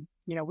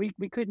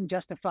 we couldn't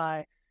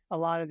justify a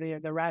lot of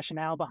the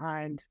rationale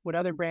behind what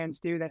other brands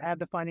do that have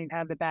the funding,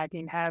 have the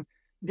backing, have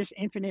this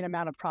infinite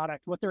amount of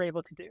product, what they're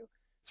able to do.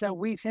 So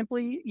we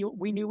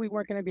knew we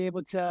weren't going to be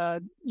able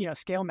to,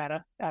 scale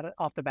Meta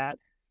off the bat.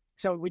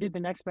 So we did the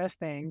next best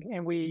thing,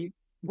 and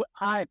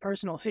I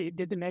personally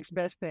did the next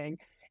best thing,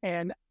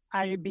 and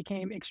I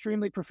became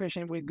extremely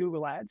proficient with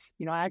Google Ads.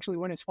 I actually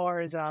went as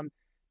far as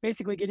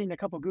basically getting a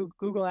couple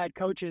Google Ad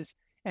coaches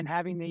and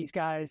having these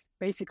guys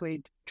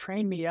basically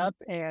train me up,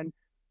 and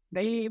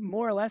they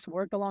more or less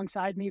worked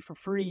alongside me for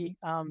free,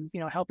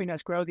 helping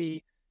us grow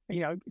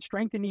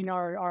strengthening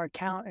our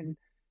account and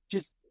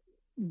just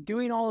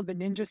doing all of the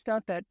ninja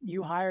stuff that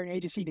you hire an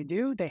agency to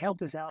do. They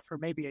helped us out for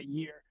maybe a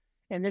year.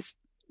 And this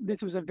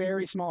was a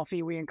very small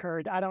fee we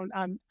incurred.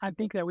 I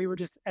think that we were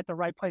just at the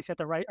right place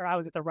or I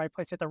was at the right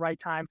place at the right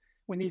time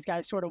when these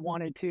guys sort of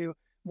wanted to,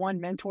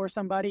 one, mentor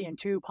somebody, and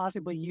two,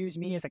 possibly use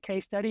me as a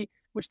case study,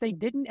 which they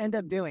didn't end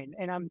up doing.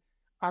 And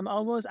I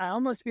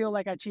almost feel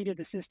like I cheated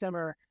the system,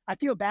 or I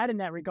feel bad in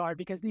that regard,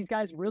 because these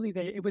guys really,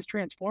 it was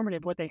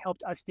transformative what they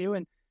helped us do.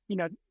 And,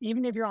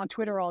 even if you're on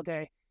Twitter all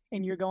day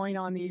and you're going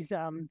on these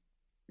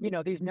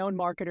these known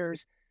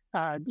marketers,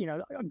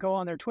 go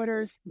on their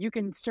Twitters. You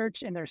can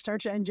search in their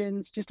search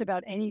engines just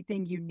about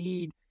anything you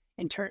need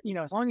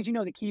as long as you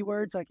know the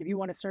keywords. Like if you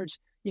want to search,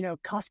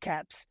 cost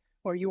caps,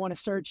 or you want to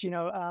search,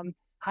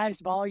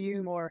 highest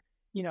volume, or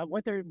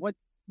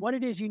what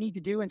it is you need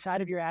to do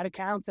inside of your ad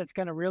accounts that's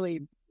going to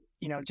really,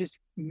 just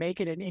make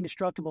it an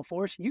indestructible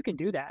force. You can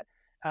do that.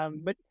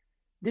 But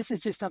this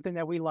is just something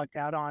that we lucked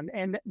out on,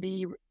 and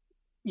we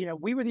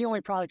were the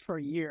only product for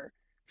a year,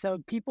 so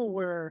people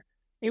were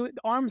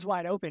arms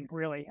wide open,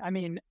 really. I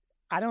mean,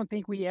 I don't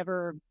think we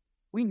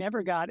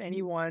never got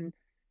anyone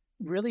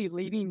really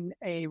leaving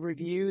a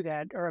review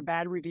or a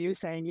bad review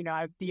saying,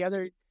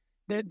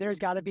 there's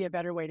got to be a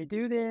better way to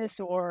do this,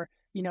 or,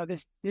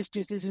 this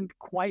just isn't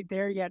quite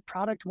there yet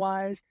product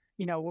wise.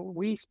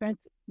 We spent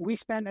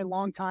a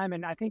long time,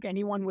 and I think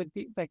anyone with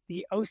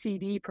the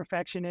OCD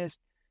perfectionist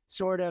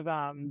sort of,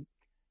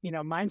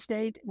 mind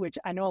state, which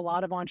I know a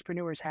lot of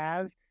entrepreneurs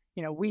have,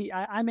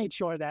 I made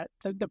sure that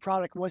the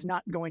product was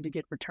not going to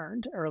get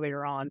returned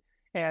earlier on.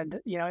 And,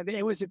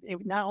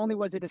 it not only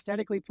was it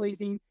aesthetically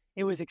pleasing,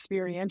 it was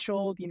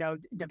experiential,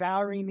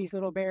 devouring these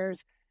little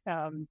bears.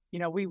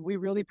 We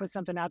really put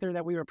something out there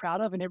that we were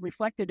proud of, and it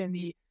reflected in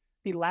the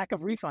lack of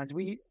refunds.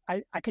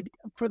 I could,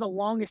 for the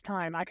longest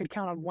time, I could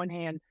count on one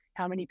hand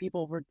how many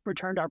people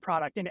returned our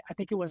product. And I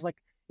think it was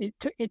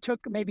it took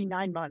maybe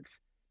 9 months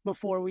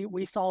before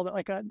we saw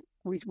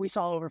we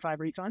saw over 5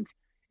 refunds.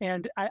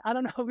 And I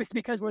don't know if it's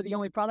because we're the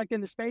only product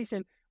in the space,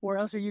 and where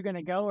else are you going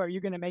to go? Or are you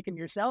going to make them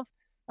yourself?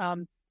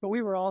 But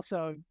we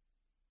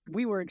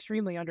were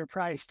extremely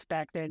underpriced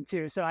back then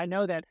too. So I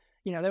know that,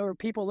 there were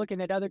people looking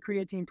at other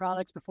creatine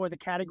products before the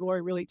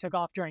category really took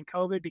off during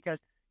COVID, because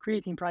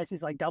creatine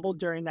prices doubled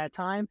during that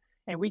time.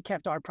 And we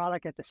kept our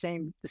product at the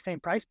same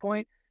price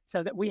point,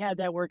 so that we had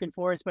that working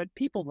for us. But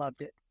people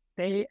loved it.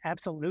 They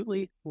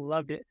absolutely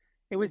loved it.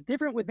 It was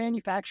different with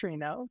manufacturing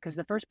though, because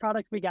the first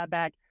product we got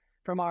back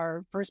from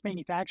our first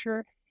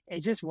manufacturer, it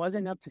just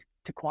wasn't up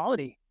to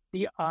quality.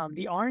 The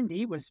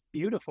R&D was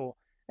beautiful,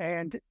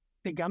 and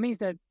the gummies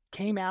that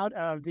came out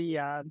of the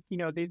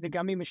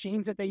gummy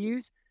machines that they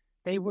use,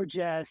 they were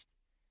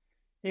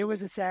it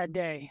was a sad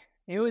day.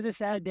 It was a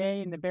sad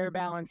day in the Bare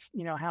Balance,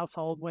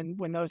 household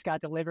when those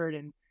got delivered,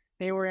 and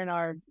they were in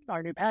our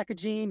new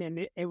packaging,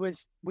 and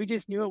we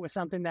just knew it was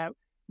something that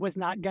was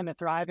not going to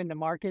thrive in the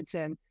markets.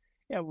 And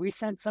we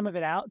sent some of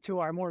it out to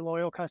our more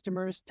loyal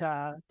customers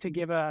to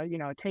give a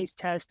taste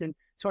test and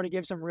sort of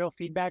give some real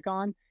feedback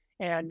on.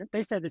 And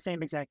they said the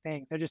same exact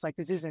thing. They're just like,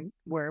 this isn't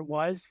where it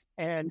was.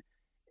 And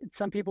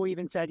some people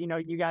even said,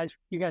 you guys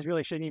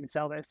really shouldn't even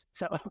sell this.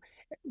 So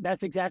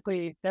that's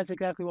exactly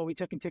what we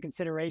took into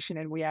consideration.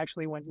 And we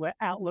actually went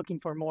out looking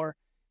for more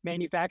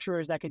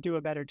manufacturers that could do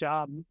a better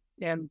job.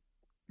 And,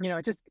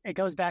 it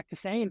goes back to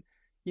saying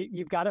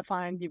you've got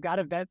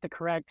to vet the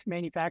correct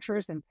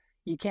manufacturers, and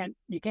you can't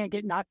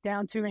get knocked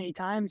down too many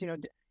times.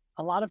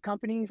 A lot of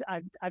companies,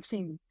 I've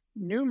seen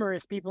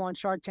numerous people on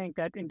Shark Tank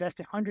that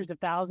invested hundreds of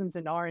thousands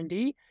in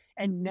R&D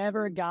and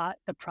never got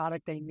the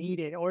product they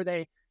needed, or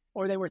they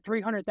were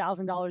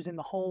 $300,000 in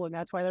the hole, and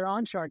that's why they're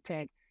on Shark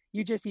Tank.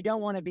 You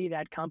don't want to be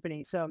that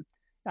company. So,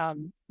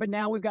 but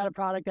now we've got a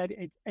product that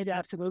it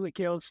absolutely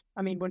kills.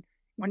 I mean,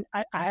 when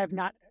I have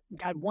not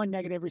got one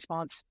negative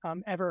response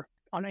ever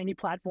on any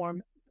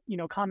platform,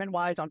 comment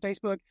wise on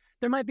Facebook.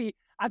 There might be,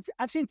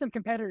 I've seen some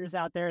competitors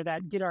out there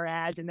that get our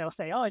ads and they'll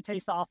say, oh, it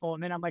tastes awful.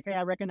 And then I'm like, hey,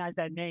 I recognize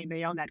that name.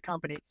 They own that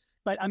company.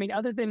 But I mean,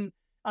 other than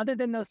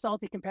those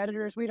salty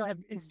competitors, we don't have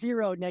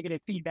zero negative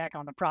feedback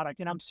on the product.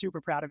 And I'm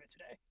super proud of it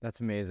today.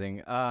 That's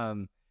amazing.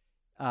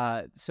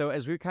 So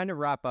as we kind of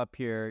wrap up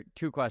here,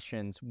 2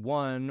 questions.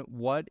 One,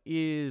 what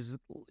is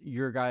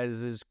your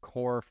guys'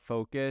 core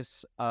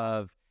focus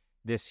of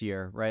this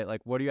year, right?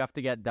 Like, what do you have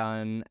to get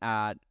done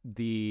at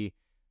the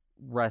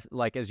rest,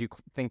 like as you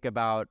think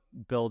about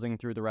building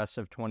through the rest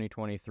of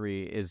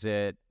 2023? Is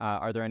it,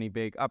 are there any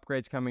big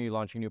upgrades coming? Are you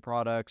launching new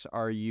products?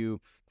 Are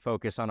you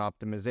focused on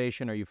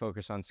optimization? Are you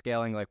focused on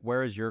scaling? Like,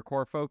 where is your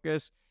core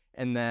focus?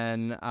 And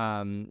then,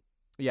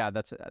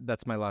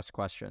 that's my last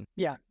question.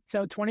 Yeah.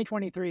 So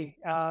 2023,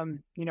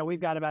 we've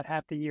got about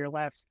half the year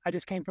left. I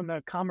just came from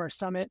the Commerce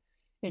Summit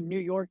in New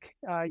York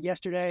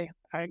yesterday.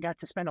 I got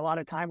to spend a lot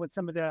of time with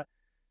some of the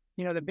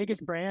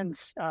biggest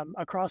brands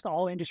across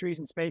all industries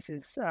and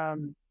spaces.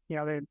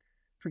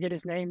 Forget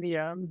his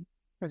name.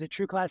 Was it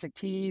True Classic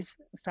Teas?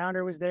 The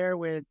founder was there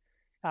with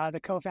the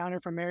co-founder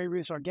from Mary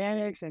Ruth's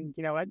Organics, and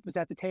I was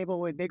at the table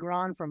with Big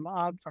Ron from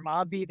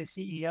Obvi, the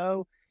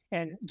CEO,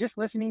 and just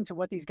listening to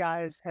what these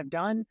guys have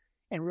done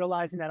and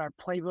realizing that our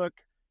playbook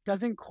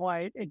doesn't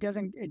quite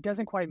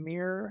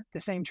mirror the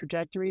same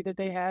trajectory that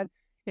they had.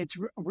 It's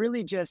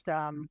really just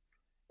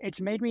it's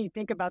made me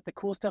think about the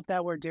cool stuff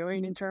that we're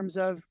doing in terms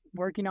of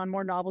working on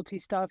more novelty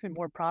stuff and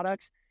more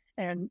products,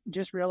 and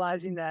just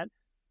realizing that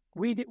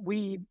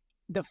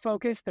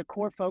the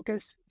core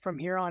focus from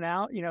here on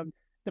out,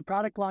 the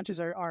product launches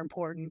are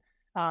important.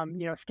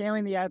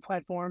 Scaling the ad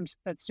platforms,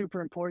 that's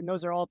super important.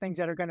 Those are all things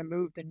that are going to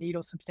move the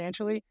needle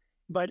substantially,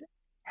 but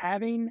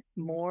having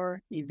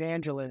more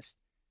evangelists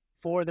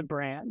for the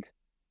brand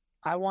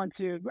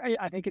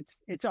I think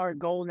it's our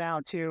goal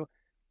now to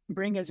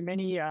bring as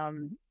many,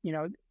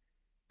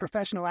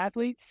 professional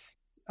athletes,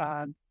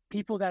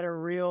 people that are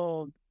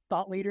real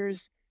thought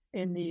leaders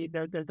in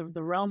the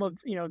realm of,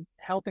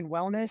 health and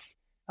wellness,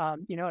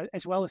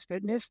 as well as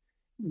fitness,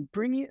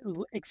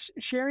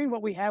 sharing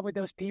what we have with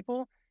those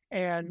people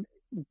and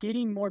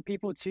getting more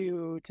people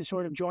to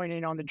sort of join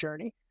in on the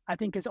journey. I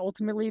think is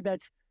ultimately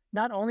that's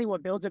not only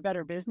what builds a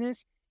better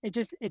business,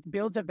 it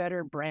builds a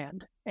better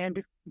brand.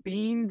 And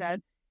being that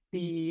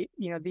the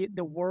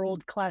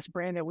world class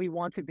brand that we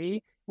want to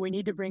be, we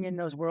need to bring in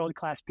those world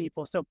class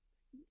people. So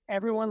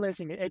everyone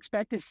listening,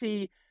 expect to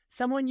see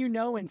someone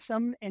in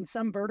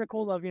some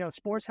vertical of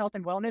sports, health,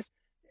 and wellness.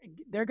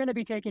 They're going to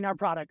be taking our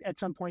product at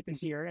some point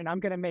this year, and I'm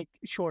going to make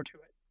sure to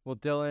it. Well,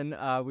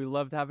 Dylan, we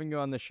loved having you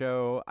on the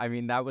show. I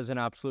mean, that was an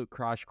absolute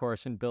crash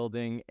course in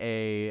building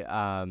a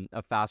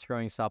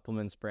fast-growing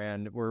supplements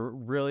brand. We're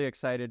really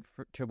excited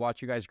to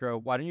watch you guys grow.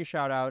 Why don't you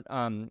shout out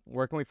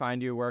where can we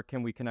find you? Where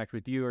can we connect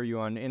with you? Are you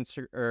on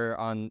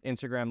Instagram,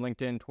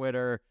 LinkedIn,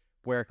 Twitter?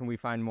 Where can we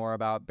find more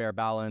about Bare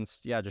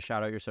Balanced? Yeah, just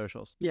shout out your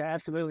socials. Yeah,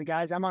 absolutely,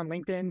 guys. I'm on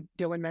LinkedIn,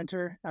 Dylan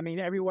Mentor. I mean,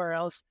 everywhere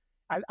else,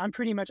 I'm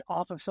pretty much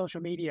off of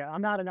social media.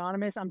 I'm not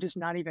anonymous. I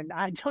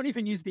don't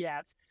even use the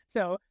apps.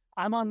 So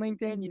I'm on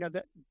LinkedIn,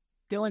 the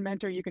Dylan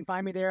Mentor. You can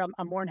find me there.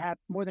 I'm more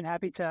than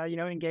happy to,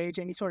 engage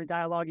any sort of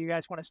dialogue you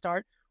guys want to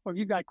start. Or if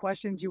you've got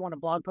questions, you want a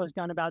blog post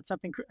done about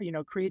something,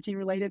 creatine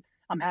related,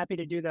 I'm happy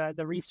to do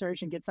the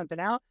research and get something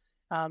out.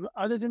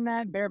 Other than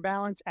that, Bare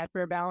Balance, at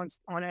Bare Balance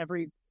on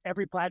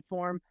every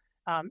platform.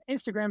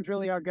 Instagram's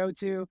really our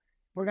go-to.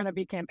 We're going to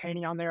be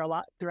campaigning on there a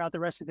lot throughout the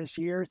rest of this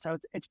year. So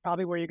it's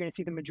probably where you're going to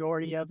see the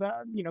majority of,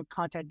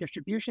 content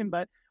distribution,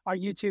 but our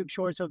YouTube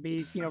shorts will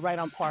be, right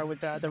on par with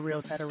the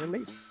reels that are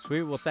released.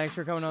 Sweet. Well, thanks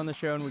for coming on the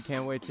show, and we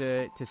can't wait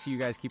to see you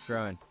guys keep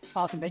growing.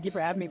 Awesome. Thank you for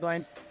having me,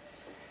 Blaine.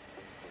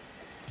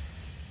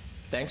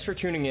 Thanks for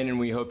tuning in, and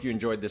we hope you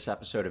enjoyed this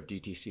episode of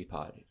DTC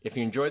Pod. If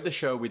you enjoyed the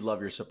show, we'd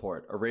love your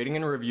support. A rating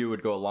and a review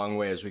would go a long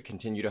way as we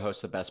continue to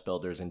host the best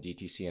builders in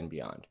DTC and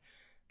beyond.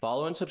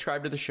 Follow and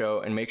subscribe to the show,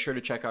 and make sure to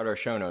check out our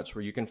show notes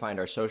where you can find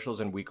our socials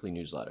and weekly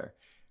newsletter.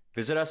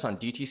 Visit us on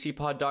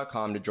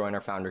dtcpod.com to join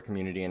our founder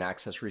community and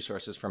access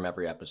resources from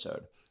every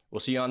episode. We'll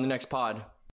see you on the next pod.